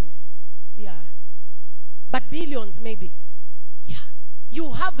 shillings. Yeah. But billions maybe. Yeah.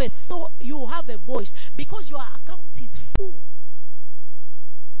 You have a thought, you have a voice because your account is full.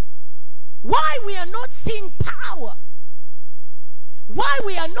 Why we are not seeing power, why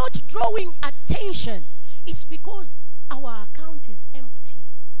we are not drawing attention, it's because our account is empty.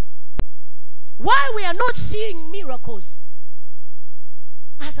 Why we are not seeing miracles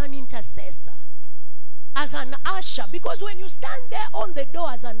as an intercessor, as an usher, because when you stand there on the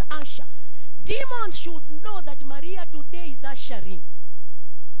door as an usher, demons should know that Maria today is ushering.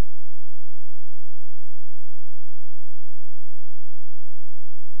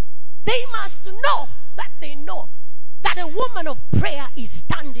 They must know that they know that a woman of prayer is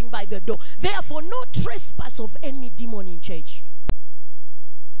standing by the door. Therefore, no trespass of any demon in church.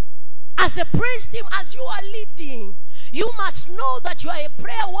 As a praise team, as you are leading, you must know that you are a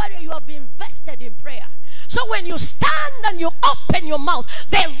prayer warrior. You have invested in prayer. So when you stand and you open your mouth,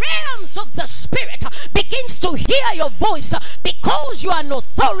 the realms of the spirit begins to hear your voice because you are an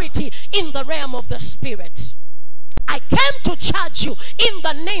authority in the realm of the spirit. I came to charge you in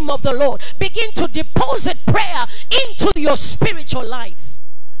the name of the Lord. Begin to deposit prayer into your spiritual life.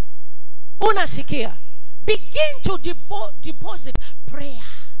 Unasikia. Begin to deposit prayer.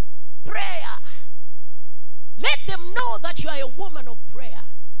 Prayer. Let them know that you are a woman of prayer.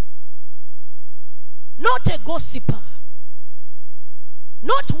 Not a gossiper.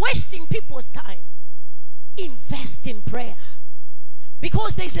 Not wasting people's time. Invest in prayer.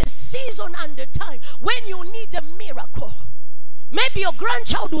 Because there's a season and a time when you need a miracle. Maybe your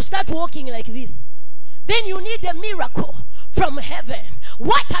grandchild will start walking like this. Then you need a miracle from heaven.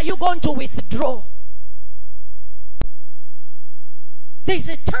 What are you going to withdraw? There's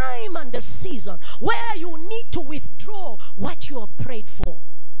a time and a season where you need to withdraw what you have prayed for.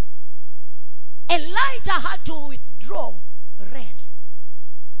 Elijah had to withdraw rain.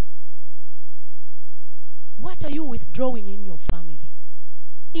 What are you withdrawing in your family?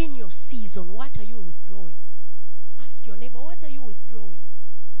 In your season, what are you withdrawing? Ask your neighbor, what are you withdrawing?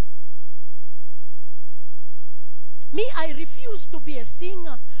 Me, I refuse to be a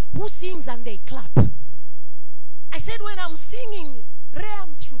singer who sings and they clap. I said when I'm singing,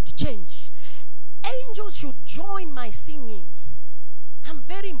 realms should change. Angels should join my singing. I'm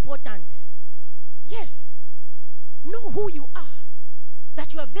very important. Yes. Know who you are.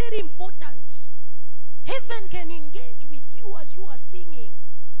 That you are very important. Heaven can engage with you as you are singing.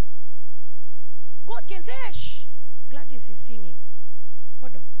 God can say, shh, Gladys is singing.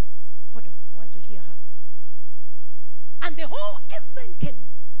 Hold on. Hold on. I want to hear her. And the whole heaven can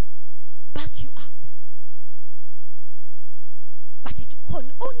back you up. But it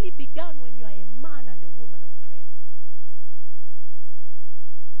can only be done when you are a man and a woman of prayer.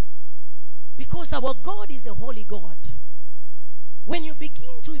 Because our God is a holy God. When you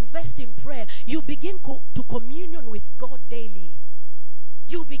begin to invest in prayer, you begin to communion with God daily.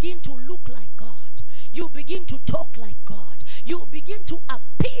 You begin to look like God. You begin to talk like God. You begin to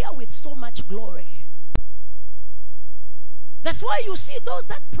appear with so much glory. That's why you see those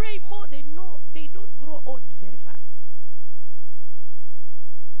that pray more, they know they don't grow old very fast.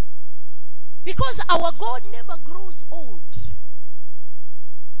 Because our God never grows old.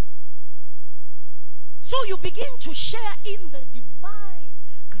 So you begin to share in the divine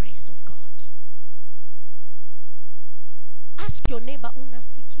grace of God. Ask your neighbor,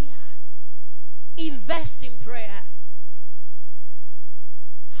 unasikia? Invest in prayer.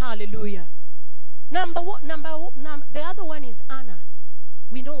 Hallelujah. The other one is Anna.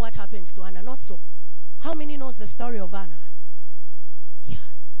 We know what happens to Anna, not so. How many knows the story of Anna? Yeah.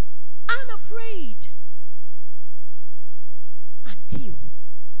 Anna prayed until.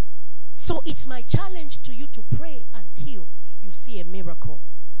 So it's my challenge to you to pray until you see a miracle.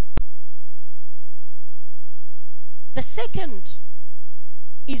 The second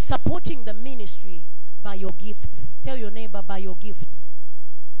is supporting the ministry by your gifts. Tell your neighbor, by your gifts.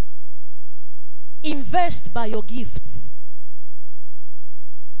 Invest by your gifts.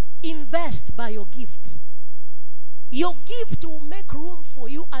 Invest by your gifts. Your gift will make room for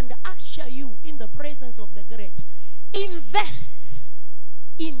you and usher you in the presence of the great. Invest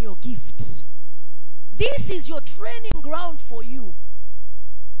in your gifts. This is your training ground for you.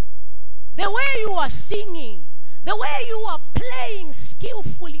 The way you are singing, the way you are playing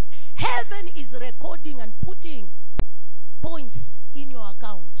skillfully, heaven is recording and putting points in your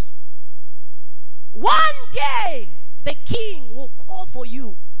account. One day, the king will call for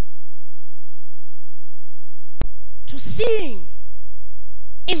you to sing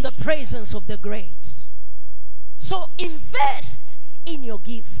in the presence of the great. So invest in your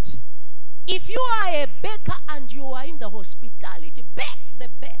gift. If you are a baker and you are in the hospitality, bake the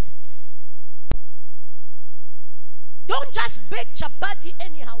best. Don't just bake chapati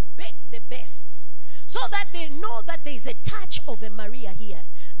anyhow, bake the best. So that they know that there is a touch of a Maria here.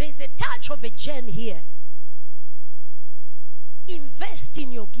 There is a touch of a Jen here. Invest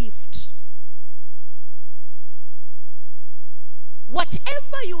in your gift.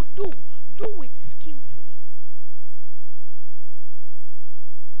 Whatever you do, do it skillfully.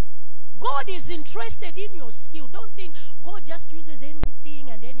 God is interested in your skill. Don't think God just uses anything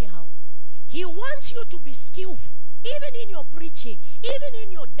and anyhow. He wants you to be skillful, even in your preaching, even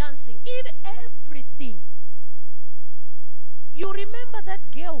in your dancing, even everything. You remember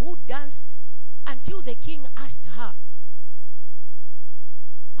that girl who danced until the king asked her,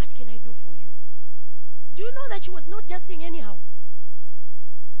 "What can I do for you?" Do you know that she was not dancing anyhow?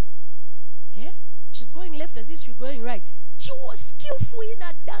 Yeah? She's going left as if she's going right. She was skillful in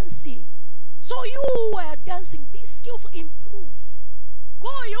her dancing. So you who are dancing, be skillful, improve. Go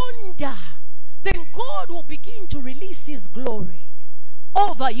yonder. Then God will begin to release his glory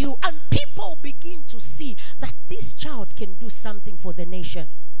over you, and people begin to see that this child can do something for the nation.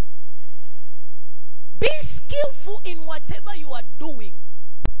 Be skillful in whatever you are doing.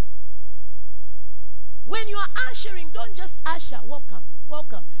 When you are ushering, don't just usher, welcome,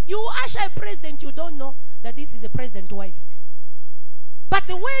 welcome. You usher a president, you don't know that this is a president's wife. But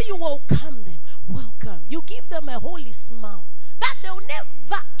the way you welcome them, welcome, you give them a holy smile that they'll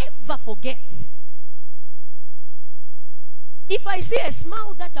never ever forget. If I see a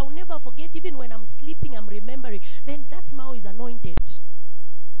smile that I'll never forget, even when I'm sleeping, I'm remembering, then that smile is anointed.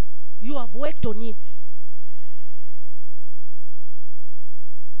 You have worked on it.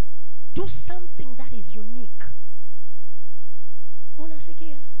 Do something that is unique.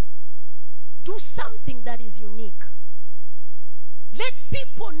 Unasikia? Do something that is unique. Let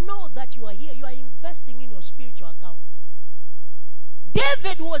people know that you are here. You are investing in your spiritual account.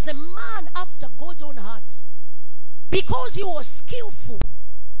 David was a man after God's own heart because he was skillful.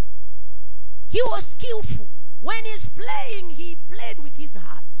 He was skillful. When he's playing, he played with his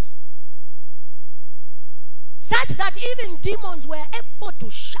heart. Such that even demons were able to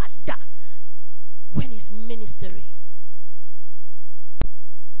shudder when he's ministering.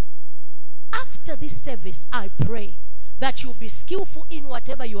 After this service, I pray that you'll be skillful in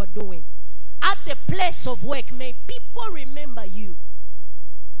whatever you are doing. At the place of work, may people remember you.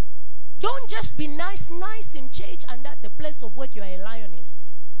 Don't just be nice in church, and at the place of work you are a lioness.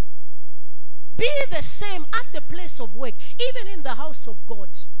 Be the same at the place of work, even in the house of God.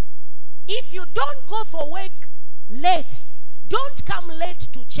 If you don't go for work late, don't come late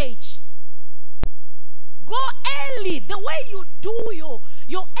to church. Go early. The way you do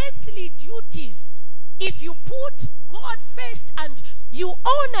your earthly duties, if you put God first and you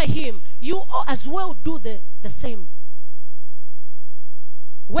honor him, you as well do the same.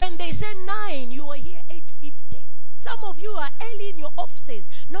 When they say 9, you are here 8:50. Some of you are early in your offices.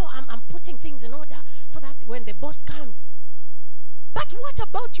 No, I'm putting things in order so that when the boss comes. But what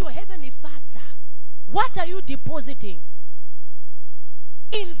about your heavenly Father? What are you depositing?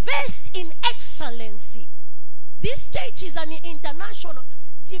 Invest in excellency. This church is an international.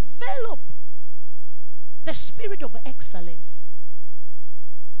 Develop the spirit of excellence.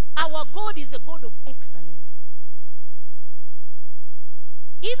 Our God is a God of excellence.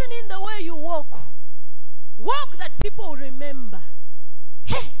 Even in the way you walk that people remember.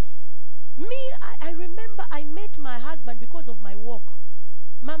 Hey, me, I remember I met my husband because of my walk.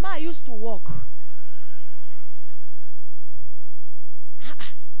 Mama, I used to walk.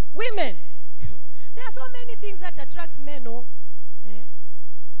 Women, there are so many things that attracts men, no?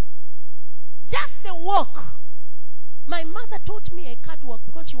 Just the walk. My mother taught me a catwalk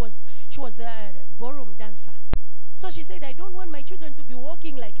because she was a ballroom dancer. So she said, I don't want my children to be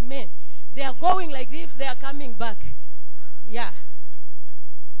walking like men. They are going like this, they are coming back. Yeah.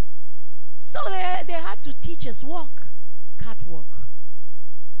 So they had to teach us walk, catwalk.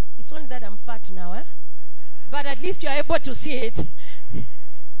 It's only that I'm fat now, eh? But at least you are able to see it.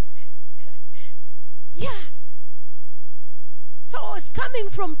 Yeah. So I was coming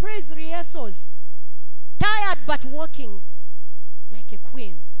from praise rehearsals, tired but walking like a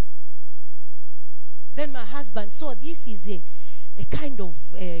queen. Then my husband saw this is a kind of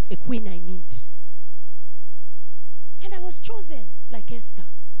a queen I need. And I was chosen like Esther.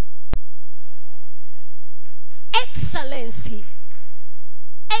 Excellency.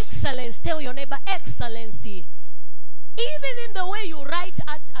 Excellence. Tell your neighbor, excellency. Even in the way you write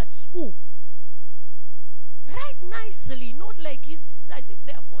at school. Write nicely, not like it's as if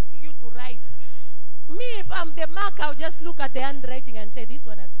they are mark, I'll just look at the handwriting and say, this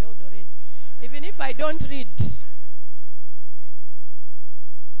one has failed already. Even if I don't read.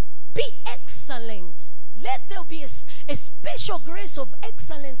 Be excellent. Let there be a special grace of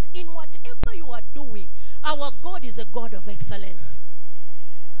excellence in whatever you are doing. Our God is a God of excellence.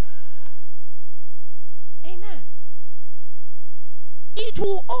 Amen. It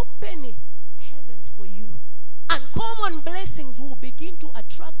will open heavens for you. And common blessings will begin to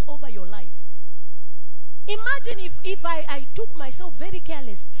attract over your life. Imagine if I took myself very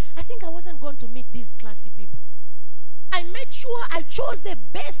careless. I think I wasn't going to meet these classy people. I made sure I chose the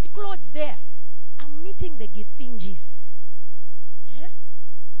best clothes there. I'm meeting the Githinjis. Huh?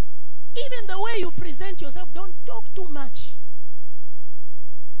 Even the way you present yourself, don't talk too much.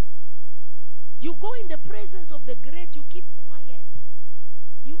 You go in the presence of the great, you keep quiet.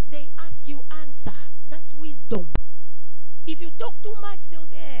 They ask you, answer. That's wisdom. If you talk too much, they'll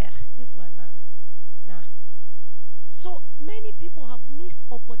say, this one, nah. So many people have missed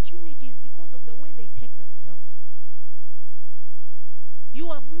opportunities because of the way they take themselves.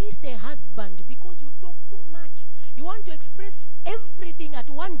 You have missed a husband because you talk too much. You want to express everything at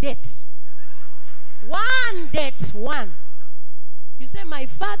one date. One date, one. You say, my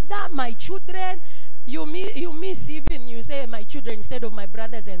father, my children. You miss even, you say, my children instead of my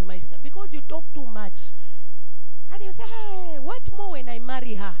brothers and my sister. Because you talk too much. And you say, hey, what more when I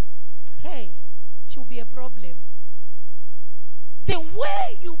marry her? Hey, she'll be a problem. The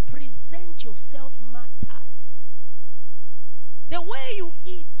way you present yourself matters. The way you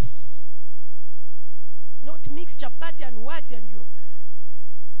eat. Not mix chapati and what and you.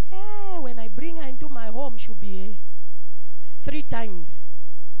 Hey, when I bring her into my home, she'll be 3 times.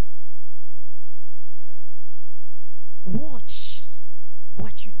 Watch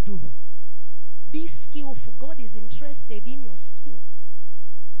what you do. Be skillful. God is interested in your skill.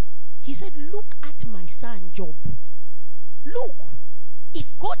 He said, look at my son Job. Look.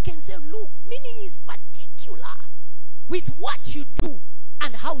 If God can say, look, meaning he's particular with what you do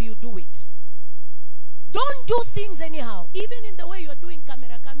and how you do it. Don't do things anyhow. Even in the way you're doing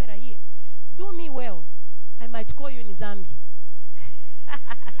camera here. Do me well. I might call you in Zambia.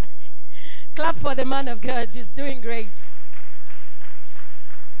 Clap for the man of God. He's doing great.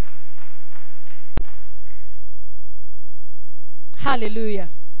 Hallelujah.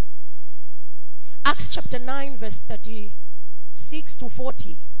 Acts chapter 9 verse 36 to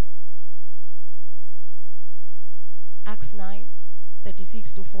 40. Acts 9,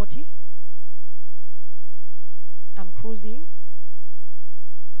 36 to 40. I'm cruising.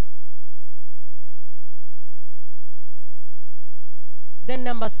 Then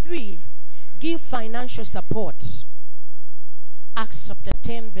number 3, give financial support. Acts chapter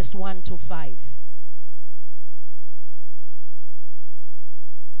 10 verse 1 to 5.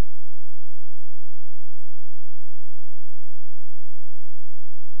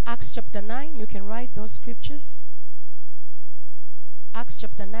 Acts chapter 9, you can write those scriptures. Acts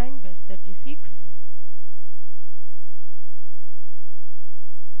chapter 9 verse 36.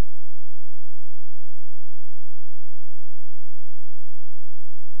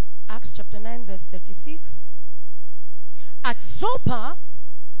 Acts chapter 9 verse 36. At Joppa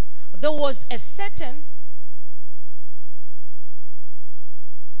there was a certain...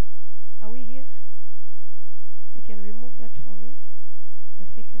 Are we here? You can remove that for me. The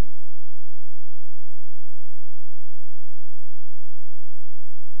seconds.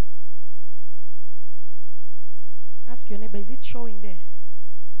 Ask your neighbor, is it showing there?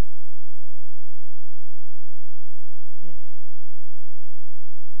 Yes.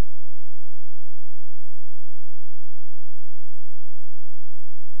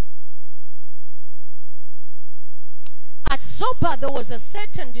 At Joppa there was a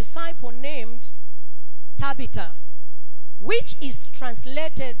certain disciple named Tabitha, which is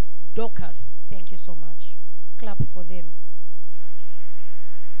translated Dorcas. Thank you so much. Clap for them.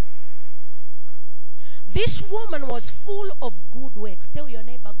 This woman was full of good works. Tell your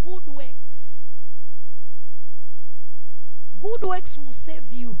neighbor, good works. Good works will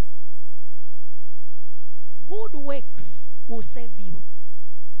save you. Good works will save you.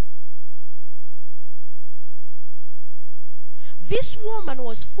 This woman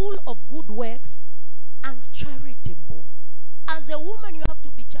was full of good works and charitable. As a woman, you have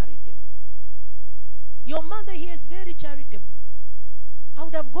to be charitable. Your mother here is very charitable. I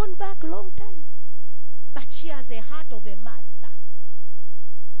would have gone back a long time. But she has a heart of a mother.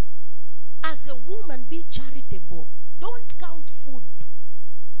 As a woman, be charitable. Don't count food.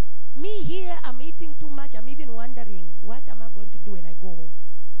 Me here, I'm eating too much. I'm even wondering, what am I going to do when I go home?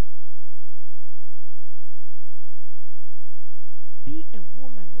 Be a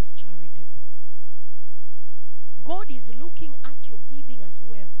woman who's charitable. is looking at your giving as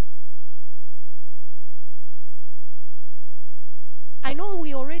well. I know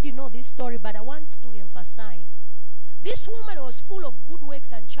we already know this story, but I want to emphasize. This woman was full of good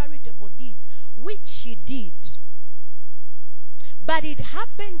works and charitable deeds, which she did. But it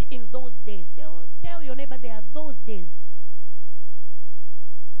happened in those days. Tell your neighbor, there are those days.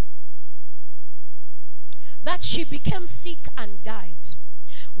 That she became sick and died.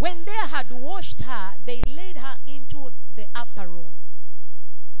 When they had washed her, they laid her into the upper room.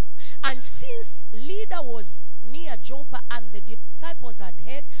 And since Lydda was near Joppa and the disciples had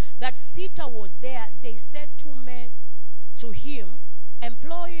heard that Peter was there, they sent 2 men to him,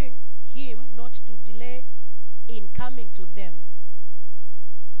 imploring him not to delay in coming to them.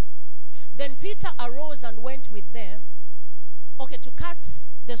 Then Peter arose and went with them. Okay, to cut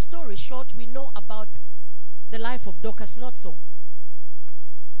the story short, we know about the life of Dorcas, not so?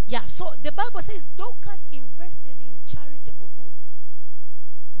 Yeah, so the Bible says Dorcas invested in charitable goods,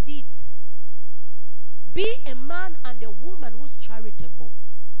 deeds. Be a man and a woman who's charitable.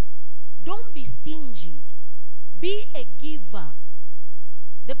 Don't be stingy. Be a giver.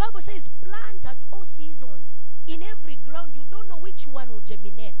 The Bible says plant at all seasons. In every ground, you don't know which one will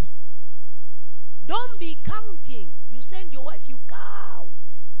germinate. Don't be counting. You send your wife, you count.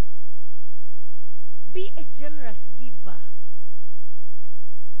 Be a generous giver.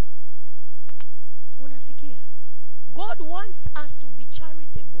 Unasikia? God wants us to be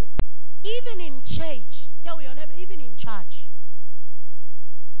charitable. Even in church. Tell your neighbor, even in church.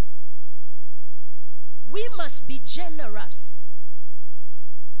 We must be generous.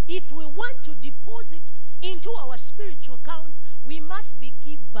 If we want to deposit into our spiritual accounts, we must be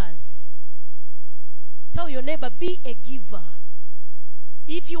givers. Tell your neighbor, be a giver.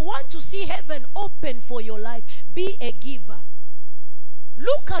 If you want to see heaven open for your life, be a giver.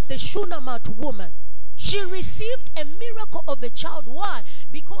 Look at the Shunammite woman. She received a miracle of a child. Why?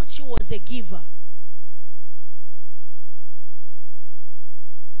 Because she was a giver.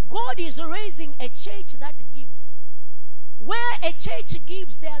 God is raising a church that gives. Where a church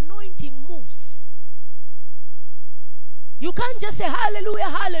gives, the anointing moves. You can't just say hallelujah,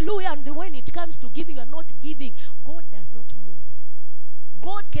 hallelujah, and when it comes to giving, you're not giving. God does not move.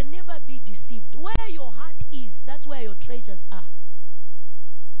 God can never be deceived. Where your heart is, that's where your treasures are.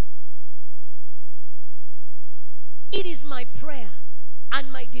 It is my prayer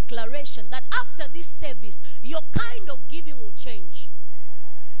and my declaration that after this service, your kind of giving will change.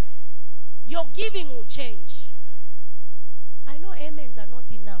 Your giving will change. I know amens are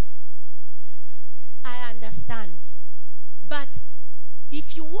not enough. I understand. But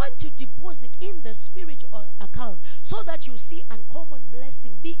if you want to deposit in the spiritual account so that you see uncommon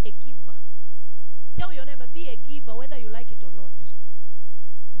blessing, be a giver. Tell your neighbor, be a giver whether you like it or not.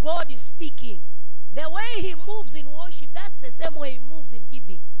 God is speaking. The way he moves in worship, that's the same way he moves in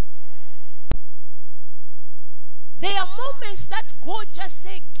giving. There are moments that God just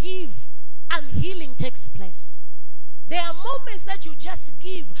say give and healing takes place. There are moments that you just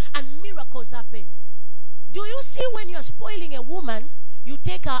give and miracles happen. Do you see when you're spoiling a woman, you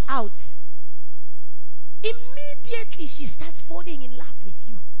take her out. Immediately she starts falling in love with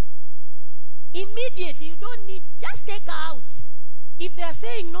you. Immediately, you don't need, just take her out. If they are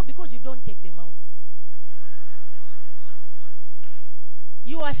saying no because you don't take them out.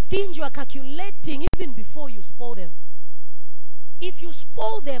 You are stingy, you are calculating even before you spoil them. If you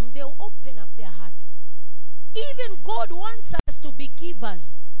spoil them, they'll open up their hearts. Even God wants us to be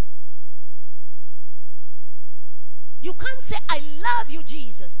givers. You can't say, I love you,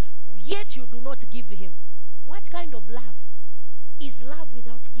 Jesus, yet you do not give him. What kind of love is love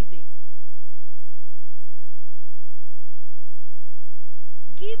without giving?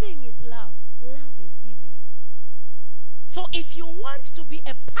 Giving is love. Love is giving. So if you want to be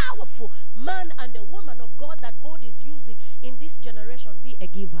a powerful man and a woman of God that God is using in this generation, be a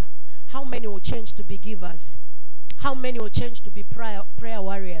giver. How many will change to be givers? How many will change to be prayer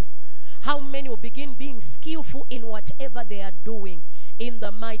warriors? How many will begin being skillful in whatever they are doing in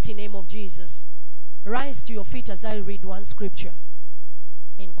the mighty name of Jesus? Rise to your feet as I read one scripture.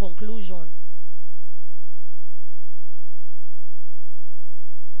 In conclusion,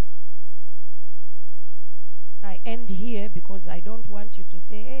 I end here because I don't want you to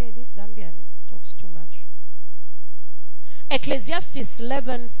say, hey, this Zambian talks too much. Ecclesiastes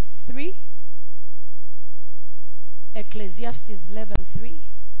 11:3. Ecclesiastes 11:3.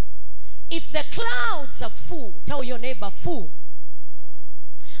 If the clouds are full, tell your neighbor, full,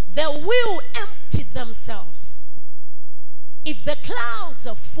 they will empty themselves. If the clouds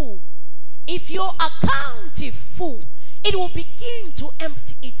are full, if your account is full, it will begin to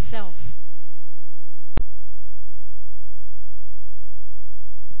empty itself.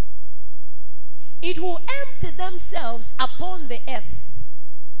 it will empty themselves upon the earth.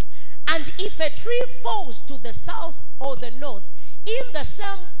 And if a tree falls to the south or the north, in the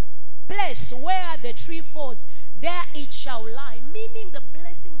same place where the tree falls, there it shall lie. Meaning the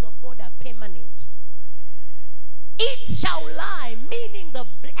blessings of God are permanent. It shall lie, meaning the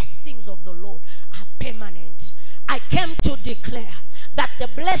blessings of the Lord are permanent. I came to declare that the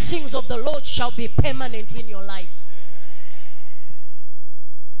blessings of the Lord shall be permanent in your life.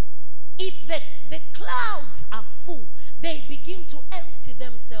 If the clouds are full, they begin to empty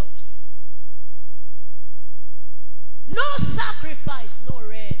themselves. No sacrifice, no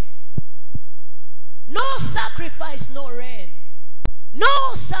rain. No sacrifice, no rain.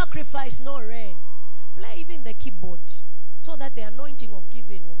 No sacrifice, no rain. Play even the keyboard so that the anointing of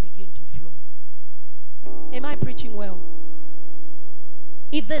giving will begin to flow. Am I preaching well?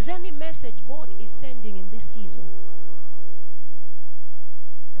 If there's any message God is sending in this season,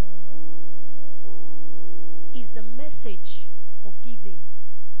 is the message of giving.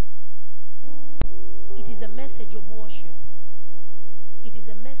 It is a message of worship. It is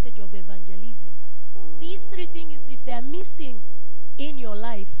a message of evangelism. These three things, if they are missing in your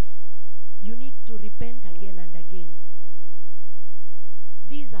life, you need to repent again and again.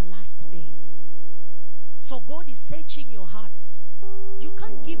 These are last days. So God is searching your heart. You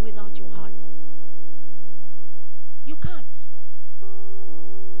can't give without your heart. You can't.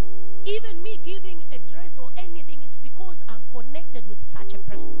 Even me giving a dress or anything, it's because I'm connected with such a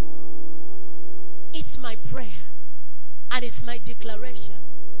person. It's my prayer and it's my declaration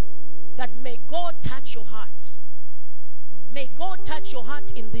that may God touch your heart. May God touch your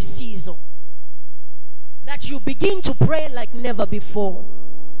heart in this season. That you begin to pray like never before.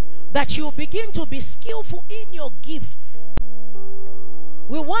 That you begin to be skillful in your gifts.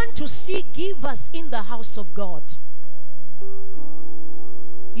 We want to see givers in the house of God.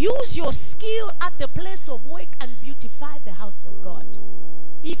 Use your skill at the place of work and beautify the house of God.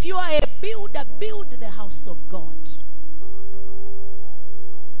 If you are a builder, build the house of God.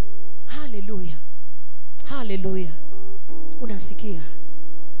 Hallelujah. Hallelujah. Unasikia.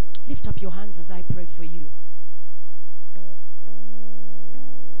 Lift up your hands as I pray for you.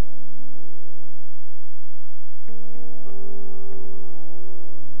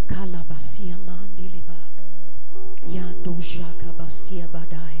 Kalabasia mandiliba. Yando jaka basia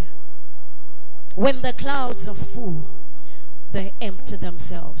badaya. When the clouds are full, they empty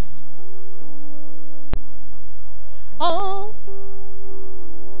themselves. Oh,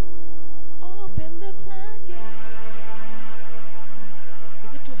 open the floodgates.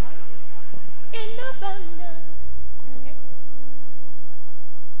 Is it too high? In abundance. It's okay.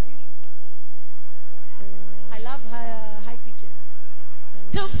 Are you sure? I love high pitches.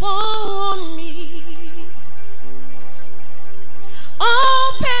 To fall on me.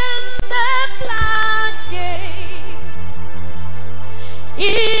 Open the floodgates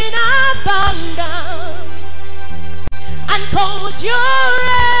in abundance and cause your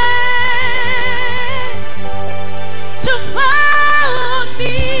rain to fall on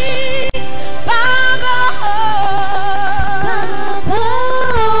me, Baba.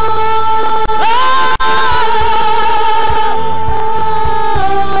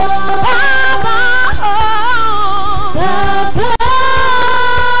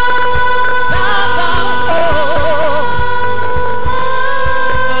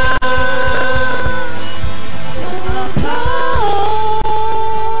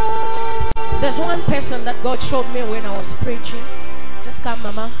 That God showed me when I was preaching. Just come,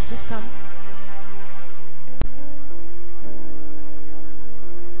 Mama, just come.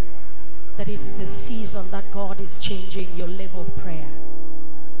 That it is a season that God is changing your level of prayer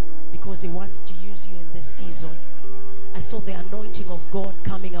because He wants to use you in this season. I saw the anointing of God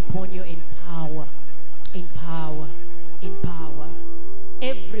coming upon you in power, in power, in power.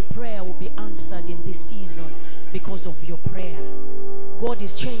 Every prayer will be answered in this season because of your prayer. God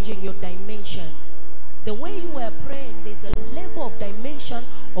is changing your dimension. The way you were praying, there's a level of dimension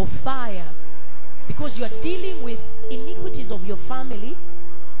of fire because you are dealing with iniquities of your family.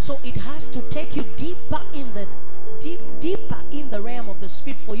 So it has to take you deeper in the realm of the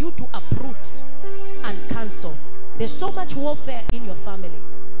spirit for you to uproot and cancel. There's so much warfare in your family.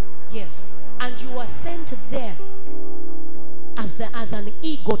 Yes. And you are sent there as an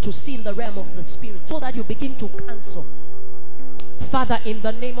ego to see in the realm of the spirit so that you begin to cancel. Father, in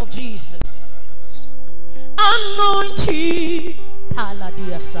the name of Jesus, anointing,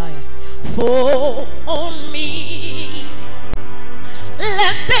 Paladiasaya, fall on me.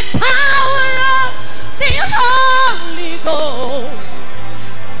 Let the power of the Holy Ghost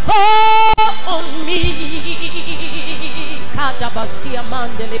fall on me. Kadabasia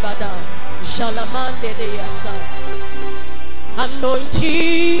mandelebada, Shalamande de Yasa.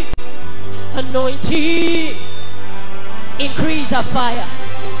 Anointing, anointing. Increase our fire,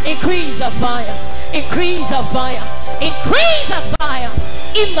 increase our fire, increase our fire, increase our fire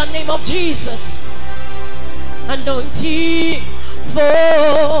in the name of Jesus. Anointing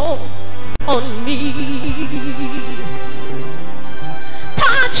fall on me.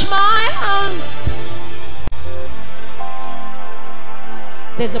 Touch my hand.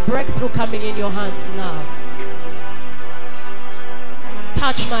 There's a breakthrough coming in your hands now.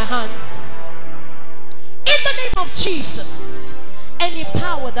 Touch my hands. In the name of Jesus, any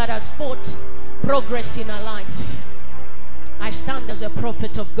power that has fought progress in our life, I stand as a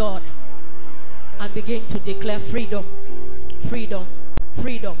prophet of God and begin to declare freedom, freedom,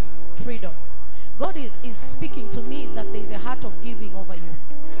 freedom, freedom. God is speaking to me that there's a heart of giving over you.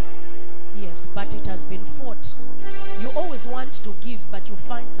 Yes, but it has been fought. You always want to give, but you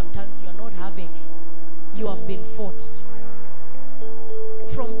find sometimes you are not having. You have been fought.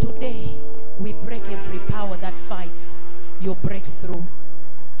 From today, we break every power that fights your breakthrough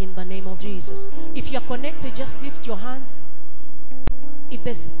in the name of Jesus. If you're connected, just lift your hands. If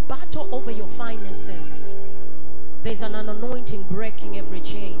there's battle over your finances, there's an anointing breaking every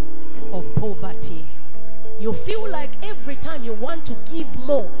chain of poverty. You feel like every time you want to give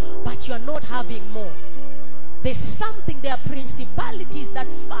more, but you're not having more. There's something, there are principalities that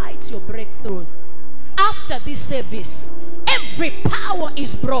fight your breakthroughs. After this service, every power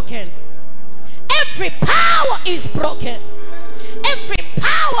is broken. Every power is broken. Every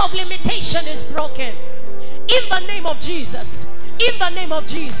power of limitation is broken. In the name of Jesus. In the name of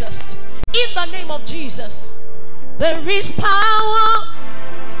Jesus. In the name of Jesus. There is power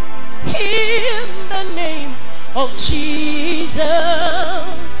in the name of Jesus.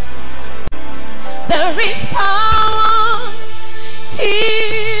 There is power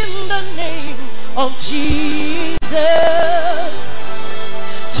in the name of Jesus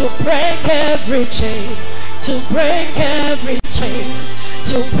to break every chain, to break every chain,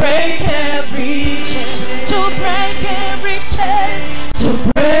 to break every chain, to break every chain, to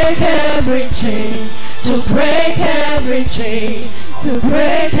break every chain, to break every chain, to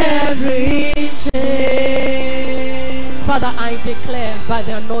break every chain. Father, I declare by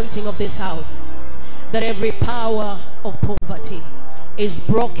the anointing of this house that every power of poverty is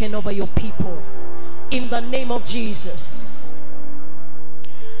broken over your people in the name of Jesus.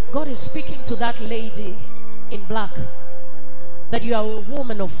 God is speaking to that lady in black that you are a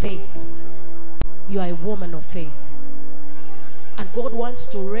woman of faith. You are a woman of faith. And God wants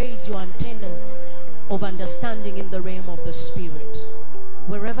to raise your antennas of understanding in the realm of the Spirit.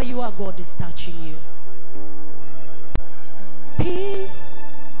 Wherever you are, God is touching you. Peace,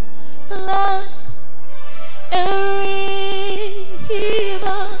 like a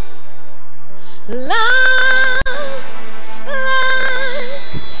river, love like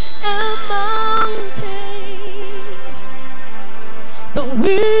a mountain. The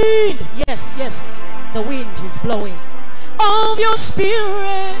wind, yes, yes, the wind is blowing. Of your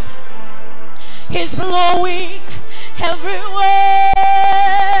Spirit is blowing everywhere.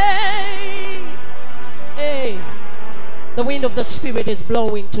 Hey, the wind of the Spirit is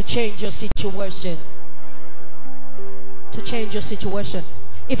blowing to change your situations. To change your situation.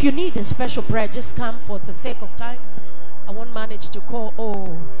 If you need a special prayer, just come for the sake of time. I won't manage to call.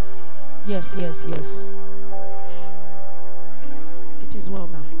 Oh, yes, yes, yes. It is well,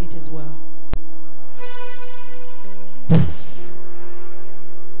 ma. It is well.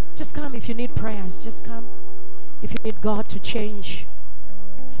 Just come if you need prayers. Just come if you need God to change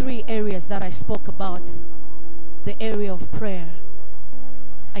 3 areas that I spoke about. The area of prayer.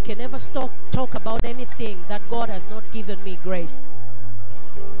 I can never talk about anything that God has not given me grace.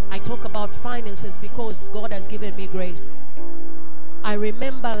 I talk about finances because God has given me grace. I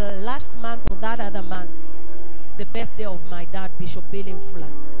remember last month or that other month, the birthday of my dad, Bishop Billy Mfula.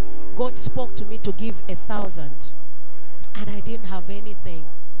 God spoke to me to give 1,000 and I didn't have anything.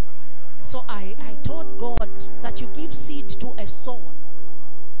 So I told God that you give seed to a sower.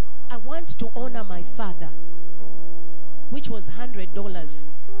 I want to honor my father, which was $100.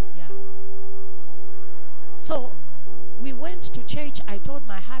 Yeah. So we went to church. I told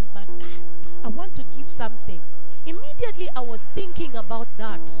my husband, I want to give something. Immediately I was thinking about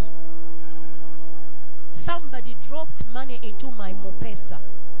that. Somebody dropped money into my Mopesa.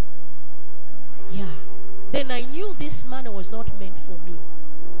 Yeah. Then I knew this money was not meant for me.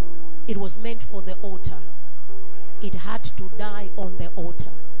 It was meant for the altar. It had to die on the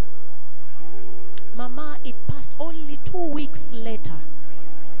altar. Mama, it passed only 2 weeks later.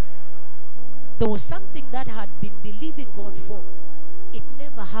 There was something that I had been believing God for. It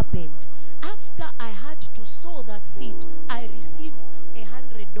never happened. I had to sow that seed. I received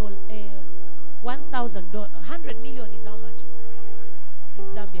 $100, $1,000. 100 million is how much? In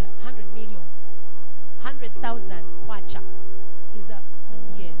Zambia, 100 million. 100,000 kwacha.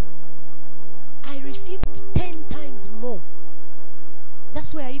 Yes. I received 10 times more.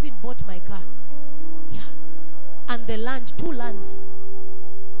 That's where I even bought my car. Yeah. And the land, 2 lands.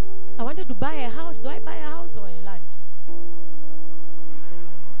 I wanted to buy a house. Do I buy a house or a land?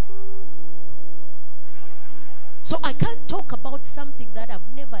 So I can't talk about something that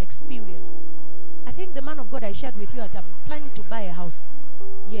I've never experienced. I think the man of God I shared with you that I'm planning to buy a house.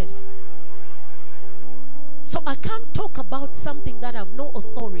 Yes. So I can't talk about something that I've no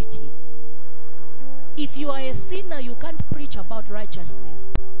authority. If you are a sinner, you can't preach about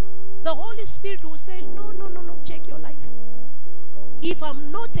righteousness. The Holy Spirit will say, no, check your life. If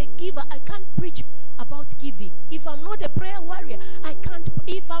I'm not a giver, I can't preach about giving. If I'm not a prayer warrior, I can't.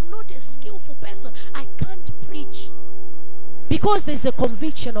 If I'm not a skillful person, I can't preach. Because there's a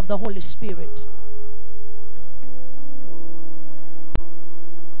conviction of the Holy Spirit.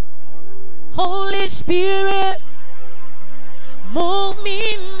 Holy Spirit, move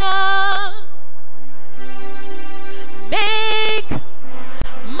me now. Make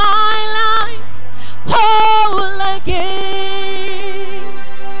my life whole again.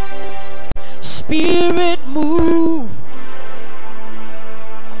 Spirit, move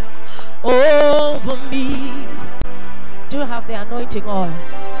over me. Do you have the anointing oil?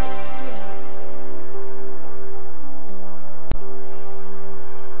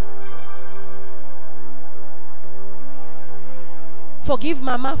 Forgive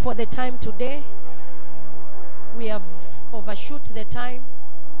Mama for the time today. We have overshoot the time,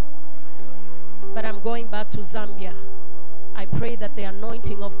 but I'm going back to Zambia. I pray that the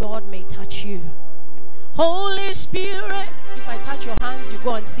anointing of God may touch you. Holy Spirit, if I touch your hands, you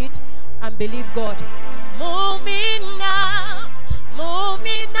go and sit and believe God. Move me now, move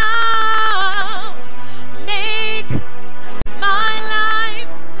me now. Make my life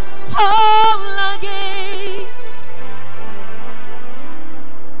whole again.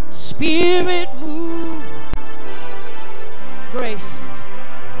 Spirit, move. Grace,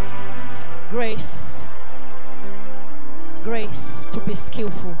 grace, grace to be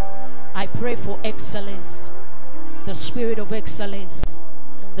skillful. I pray for excellence, the spirit of excellence,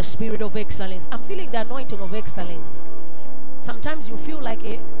 the spirit of excellence. I'm feeling the anointing of excellence. Sometimes you feel like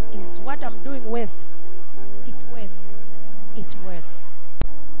is what I'm doing worth? It's worth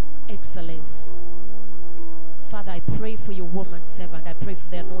excellence. Father, I pray for your woman servant. I pray for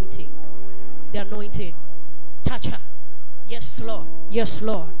the anointing. The anointing. Touch her. Yes, Lord. Yes,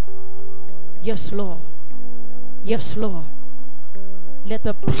 Lord. Yes, Lord. Yes, Lord. Let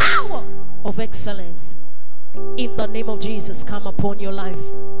the power of excellence in the name of Jesus come upon your life.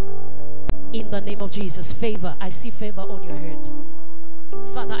 In the name of Jesus. Favor. I see favor on your head.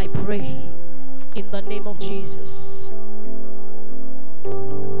 Father, I pray in the name of Jesus.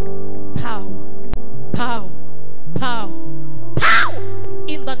 Power. Power. Power. Power.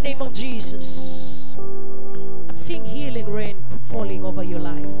 In the name of Jesus. I'm seeing healing rain falling over your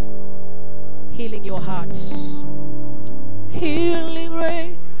life. Healing your heart. Healing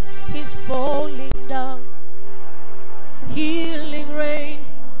rain is falling down. Healing rain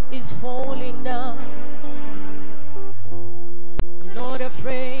is falling down. I'm not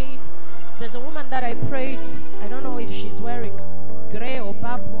afraid. There's a woman that I prayed. I don't know if she's wearing gray or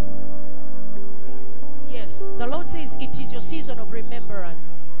purple. Yes, the Lord says it is your season of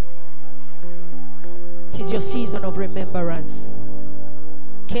remembrance. It is your season of remembrance.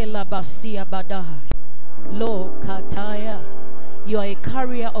 Kela basia badah. Lo kataya. You are a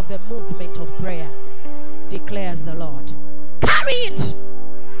carrier of the movement of prayer, declares the Lord. Carry it.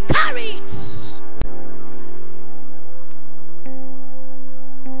 Carry it.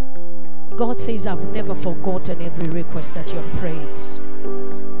 God says, I've never forgotten every request that you have prayed.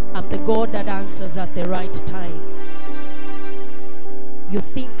 I'm the God that answers at the right time. You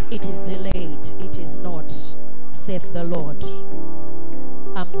think it is delayed. It is not, saith the Lord.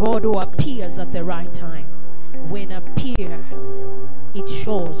 I'm God who appears at the right time. When I appear, it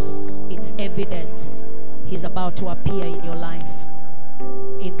shows, it's evident. He's about to appear in your life.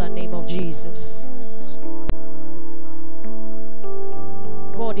 In the name of Jesus.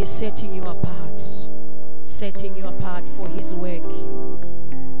 God is setting you apart. Setting you apart for his work.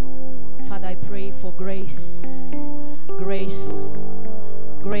 Father, I pray for grace. Grace.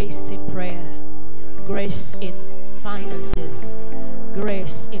 Grace in prayer. Grace in finances.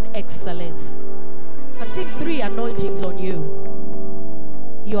 Grace in excellence. I'm seeing 3 anointings on you.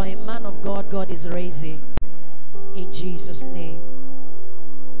 You are a man of God. God is raising. In Jesus' name.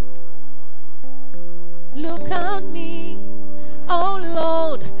 Look at me, oh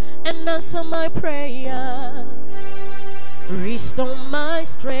Lord, and answer my prayers. Restore my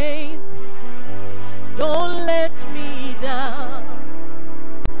strength. Don't let me down.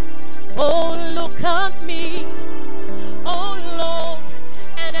 Oh, look at me, oh Lord,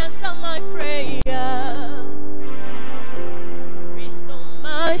 and answer my prayers. Restore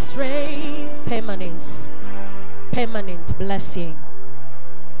my strength. Permanence. Permanent blessing.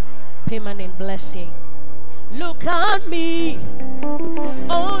 Permanent blessing. Look at me,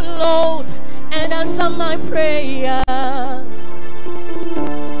 oh Lord, and answer my prayers.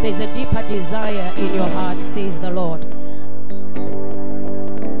 There's a deeper desire in your heart, says the Lord.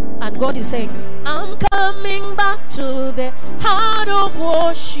 And God is saying, I'm coming back to the heart of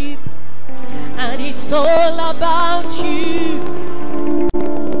worship, and it's all about you.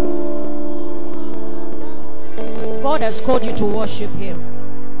 God has called you to worship Him.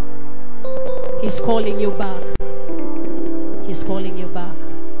 He's calling you back. He's calling you back.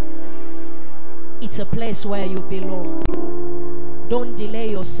 It's a place where you belong. Don't delay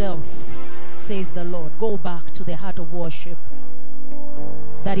yourself, says the Lord. Go back to the heart of worship,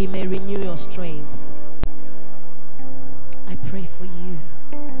 that He may renew your strength. I pray for you.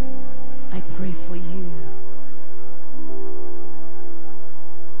 I pray for you.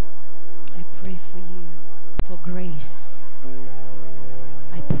 I pray for you for grace.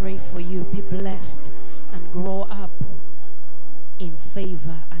 I pray for you. Be blessed and grow up in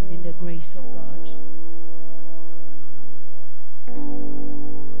favor and in the grace of God.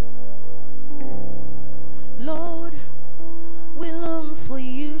 Lord, we long for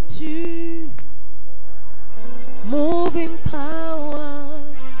you to move in power.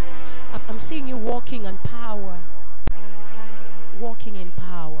 I'm seeing you walking in power. Walking in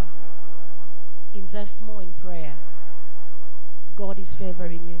power. Invest more in prayer. God is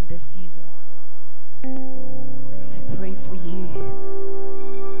favoring you in this season. I pray for you.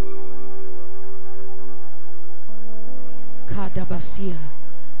 Kadabasia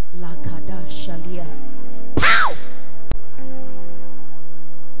la kadashalia. Pow!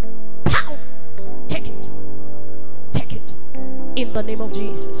 Pow! Take it. Take it. In the name of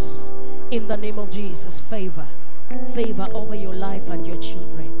Jesus. In the name of Jesus. Favor. Favor over your life and your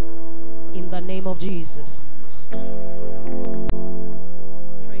children. In the name of Jesus. Pray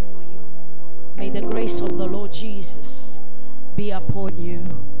for you. May the grace of the Lord Jesus be upon you.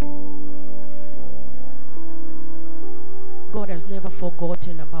 God has never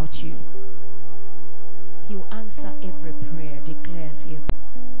forgotten about you. He will answer every prayer, declares Him.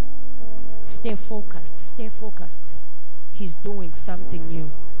 Stay focused. Stay focused. He's doing something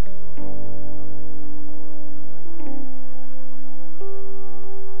new.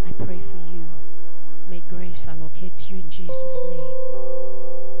 I pray for you. May grace allocate you in Jesus' name.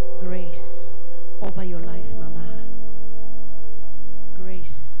 Grace over your life, Mama.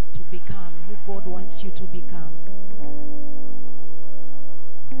 Grace to become who God wants you to become.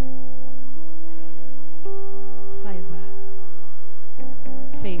 Favor.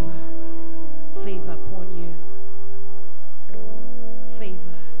 Favor. Favor upon you.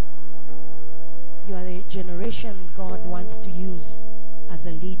 Favor. You are the generation God wants to use as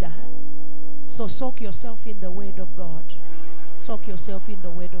a leader. So soak yourself in the word of God. Soak yourself in the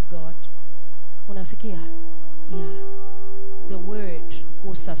word of God. Unasikia? Yeah. The word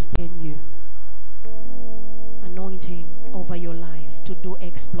will sustain you. Anointing over your life to do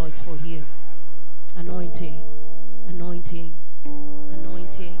exploits for Him. Anointing. Anointing.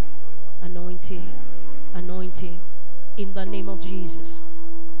 Anointing. Anointing. Anointing. In the name of Jesus.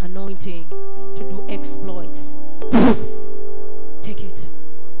 Anointing to do exploits. Take it.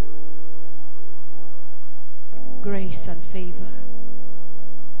 Grace and favor.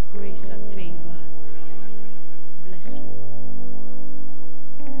 Grace and favor. Bless you.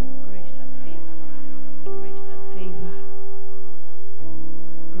 Grace and favor. Grace and favor.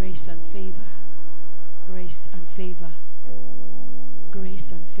 Grace and favor. Grace and favor.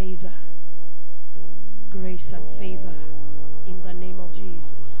 Grace and favor. Grace and favor. In the name of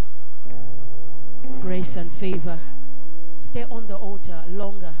Jesus. Grace and favor. Stay on the altar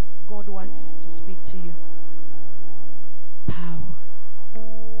longer. God wants to speak to you. Power.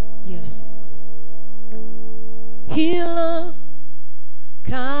 Yes. Healer,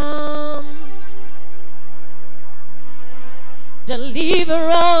 come.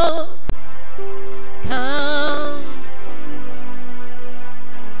 Deliverer, come.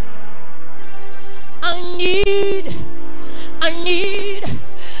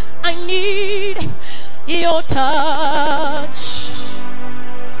 I need your touch.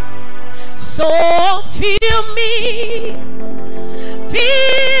 So feel me,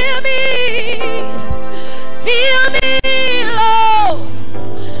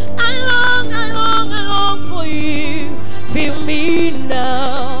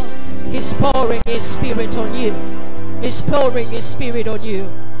 He's pouring His Spirit on you.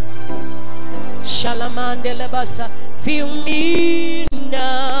 Shalamande lebasa. Feel me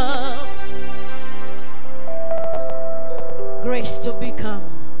now. Grace to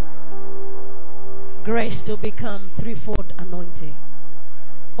become threefold anointed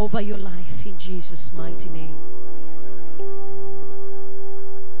over your life in Jesus' mighty name.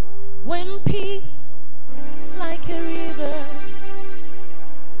 When peace like a river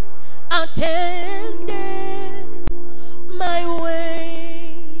attended my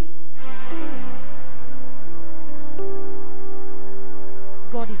way,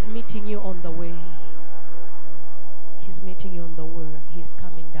 God is meeting you on the way. He's meeting you on the way. He's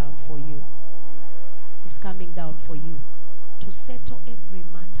coming down for you. He's coming down for you to settle every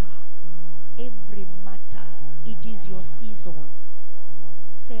matter. Every matter. It is your season.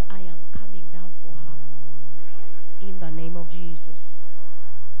 Say, I am coming down for her. In the name of Jesus.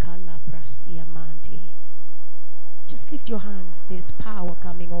 Kalabrasiamante. Just lift your hands. There's power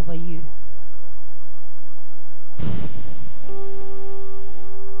coming over you.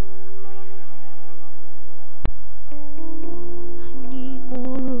 I need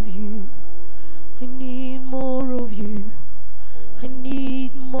more of you. I need more of you. I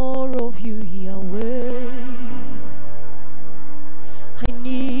need more of you, Yahweh. I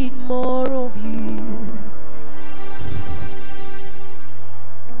need more of you.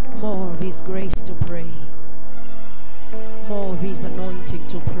 More of His grace to pray. More of His anointing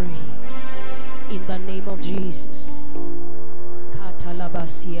to pray. In the name of Jesus.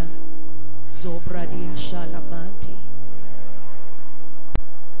 Katalabasia. Zobradia Shalamante.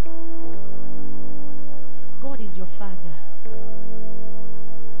 God is your Father.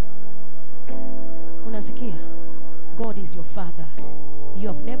 Unasikia? God is your Father. You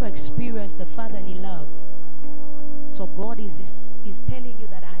have never experienced the fatherly love. So God is telling you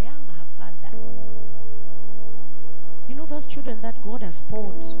that I am her Father. You know those children that God has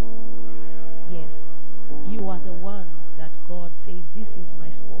spoiled? Yes. You are the one that God says, this is my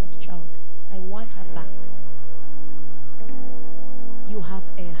spoiled child. I want her back. You have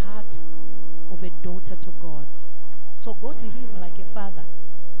a heart of a daughter to God. So go to Him like a father.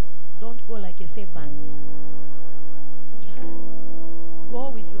 Don't go like a servant. Yeah. Go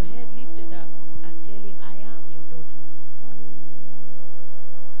with your head lifted up and tell Him, I am your daughter.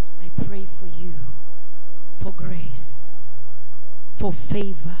 I pray for you, for grace, for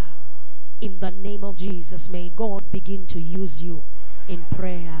favor. In the name of Jesus, may God begin to use you in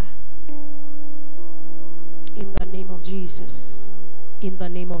prayer. In the name of Jesus. In the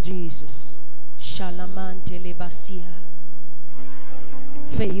name of Jesus. Shalamante lebasia.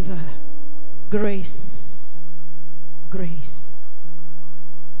 Favor. Grace. Grace.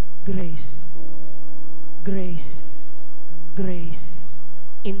 Grace. Grace. Grace.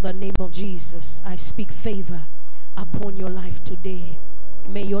 In the name of Jesus, I speak favor upon your life today.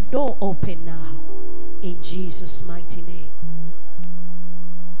 May your door open now. In Jesus' mighty name.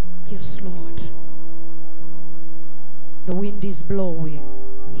 Yes, Lord. The wind is blowing.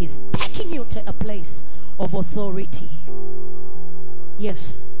 He's taking you to a place of authority.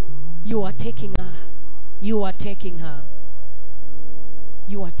 Yes, you are taking her. You are taking her.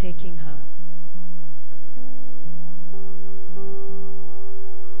 You are taking her.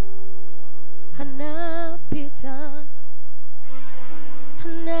 Hana Pita.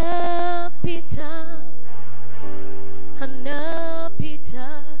 Hana Pita. Hana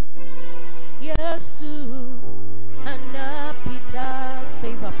Pita. Yesu. Hana Pita.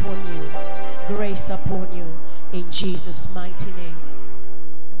 Favor upon you. Grace upon you. In Jesus' mighty name.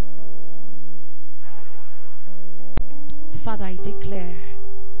 Father, I declare,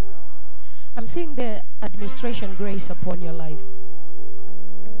 I'm seeing the administration grace upon your life.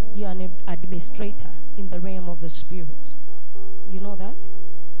 You are an administrator in the realm of the Spirit. You know that?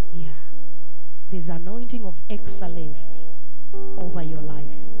 Yeah. There's anointing of excellence over your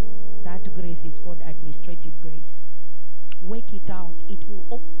life. That grace is called administrative grace. Work it out. It will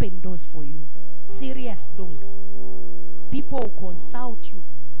open doors for you. Serious doors. People will consult you.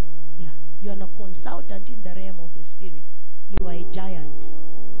 Yeah. You are not a consultant in the realm of the Spirit. You are a giant.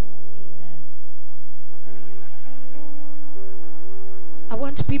 Amen. I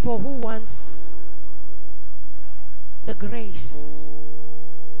want people who wants the grace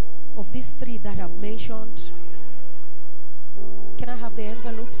of these three that I've mentioned. Can I have the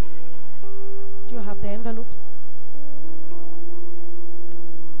envelopes? Do you have the envelopes?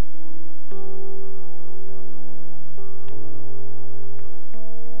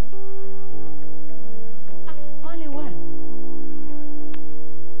 Only one.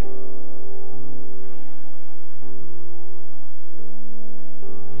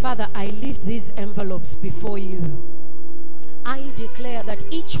 Father, I lift these envelopes before you. I declare that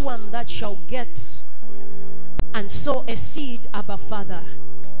each one that shall get and sow a seed, Abba Father,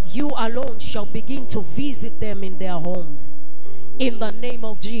 you alone shall begin to visit them in their homes. In the name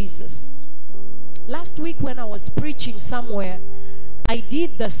of Jesus. Last week when I was preaching somewhere, I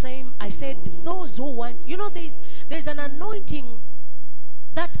did the same. I said, those who want, you know, there's an anointing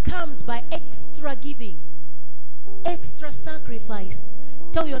that comes by extra giving, extra sacrifice.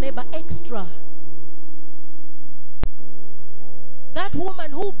 Tell your neighbor, extra. That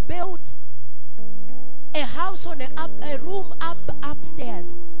woman who built a house on a room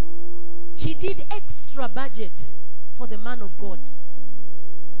upstairs, she did extra budget for the man of God.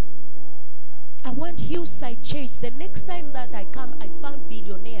 I want Hillside Church, the next time that I come, I found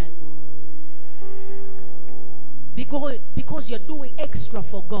billionaires. Because you're doing extra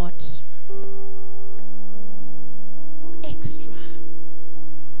for God. Extra.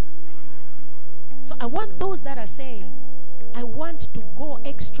 So I want those that are saying, I want to go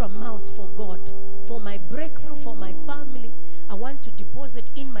extra miles for God, for my breakthrough, for my family. I want to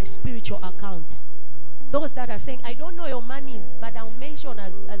deposit in my spiritual account. Those that are saying, I don't know your monies, but I'll mention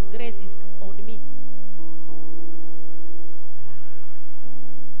as grace is on me.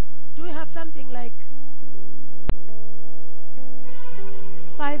 Do we have something like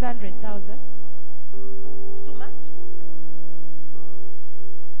 500,000? It's too much?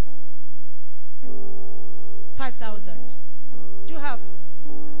 5,000. Do you have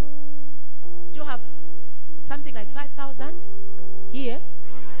something like 5,000 here?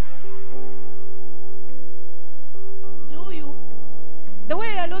 Do you? The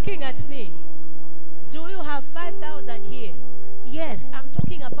way you're looking at me, do you have 5,000 here? Yes, I'm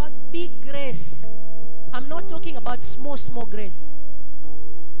talking about big grace. I'm not talking about small grace.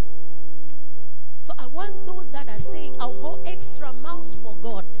 So I want those that are saying, I'll go extra miles for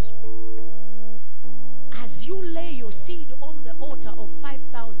God. As you lay your seed on the altar of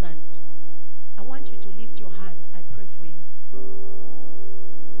 5,000, I want you to lift your hand. I pray for you.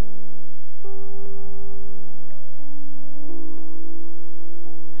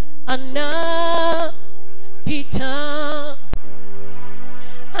 Anna Peter,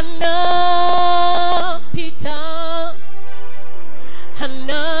 Anna Peter,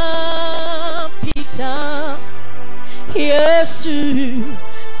 Anna Peter, yes,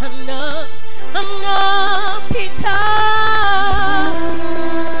 Anna Peter,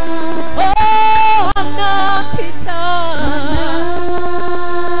 oh Anna Peter,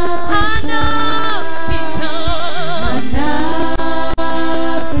 Anna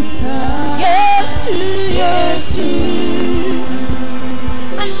Peter, yes, yes,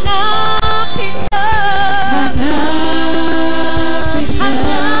 Anna Peter, Anna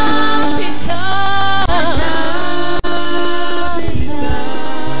Peter.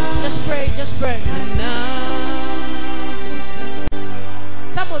 Just pray.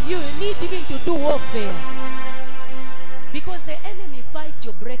 Some of you need even to do warfare, because the enemy fights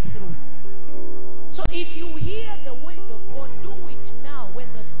your breakthrough. So if you hear the word of God, do it now when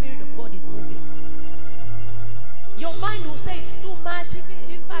the Spirit of God is moving. Your mind will say it's too much.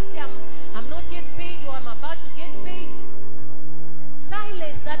 In fact, I'm not yet paid, or I'm about to get paid.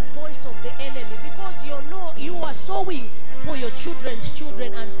 Silence that voice of the enemy, because you are sowing for your children's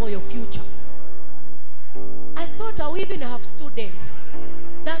children and for your future. I thought I would even have students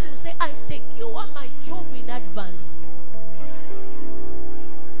that will say, I secure my job in advance.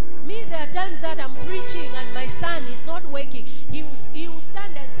 Me, there are times that I'm preaching and my son is not working. He will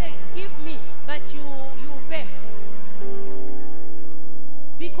stand and say, give me, but you pay.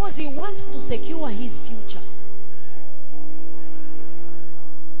 Because he wants to secure his future.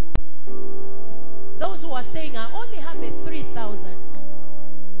 Those who are saying, I only have a 3,000,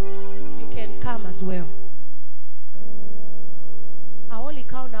 you can come as well. I only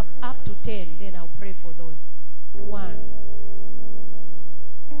count up to 10, then I'll pray for those. 1,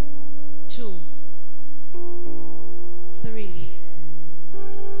 2, 3,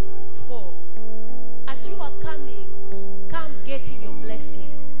 4. As you are coming, come getting your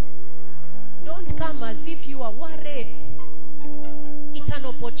blessing. Don't come as if you are worried. It's an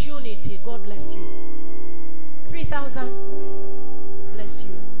opportunity. God bless you. 3,000. Bless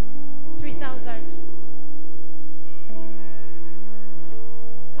you. 3,000.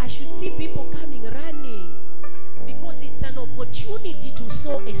 I should see people coming running, because it's an opportunity to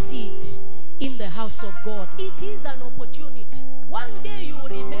sow a seed in the house of God. It is an opportunity. One day you will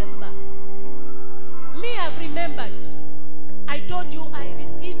remember. Me, I've remembered. I told you I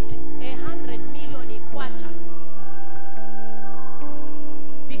received 100 million in kwacha,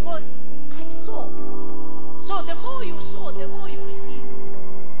 because I saw. So the more you sow, the more you receive.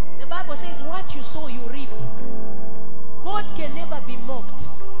 The Bible says what you sow, you reap. God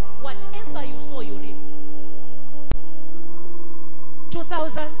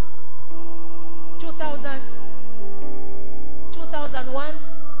 2000, 2000, 2001,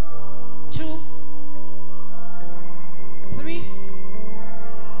 2, 3,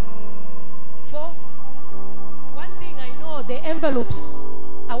 4. One thing I know, the envelopes,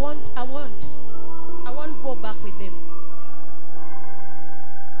 I won't go back with them.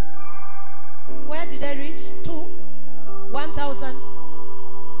 Where did I reach? 2, 1,000.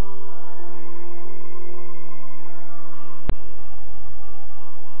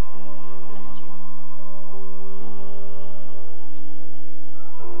 Bless you.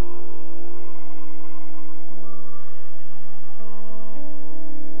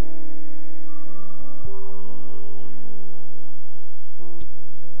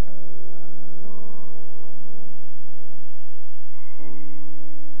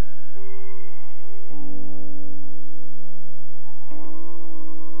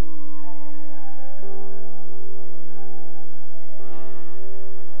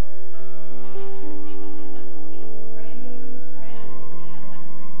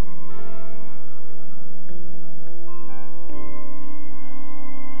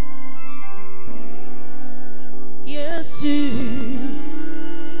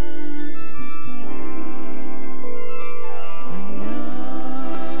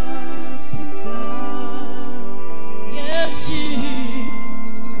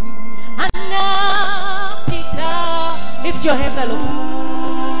 Lift your envelope.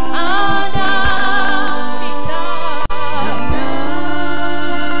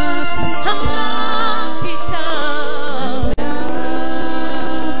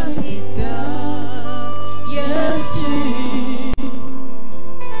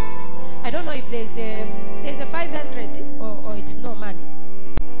 I don't know if there's a 500 or it's no money.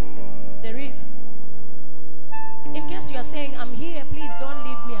 There is. In case you are saying, I'm here, please don't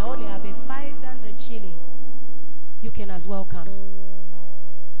leave me, I only have a 500 shilling. You can as well come.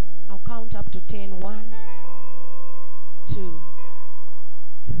 I'll count up to 10. 1, 2,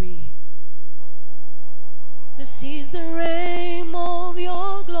 3. This is the reign of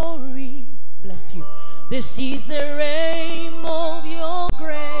your glory. Bless you. This is the reign of your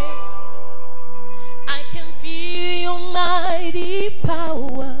grace. I can feel your mighty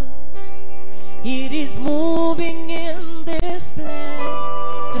power. It is moving in this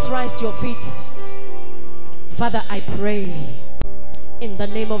place. Just rise to your feet. Father, I pray in the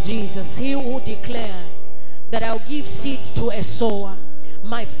name of Jesus, he who declared that I'll give seed to a sower.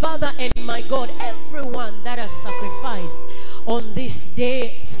 My Father and my God, everyone that has sacrificed on this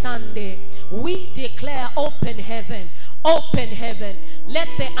day, Sunday, we declare open heaven. Open heaven. Let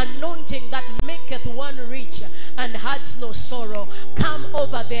the anointing that maketh one rich and adds no sorrow come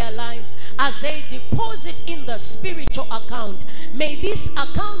over their lives as they deposit in the spiritual account. May this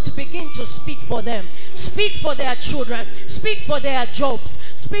account begin to speak for them. Speak for their children. Speak for their jobs.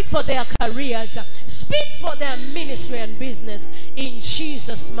 Speak for their careers. Speak for their ministry and business. In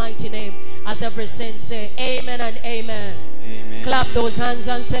Jesus' mighty name. As every saint say amen and amen. Amen. Clap those hands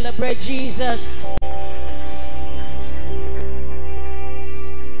and celebrate Jesus.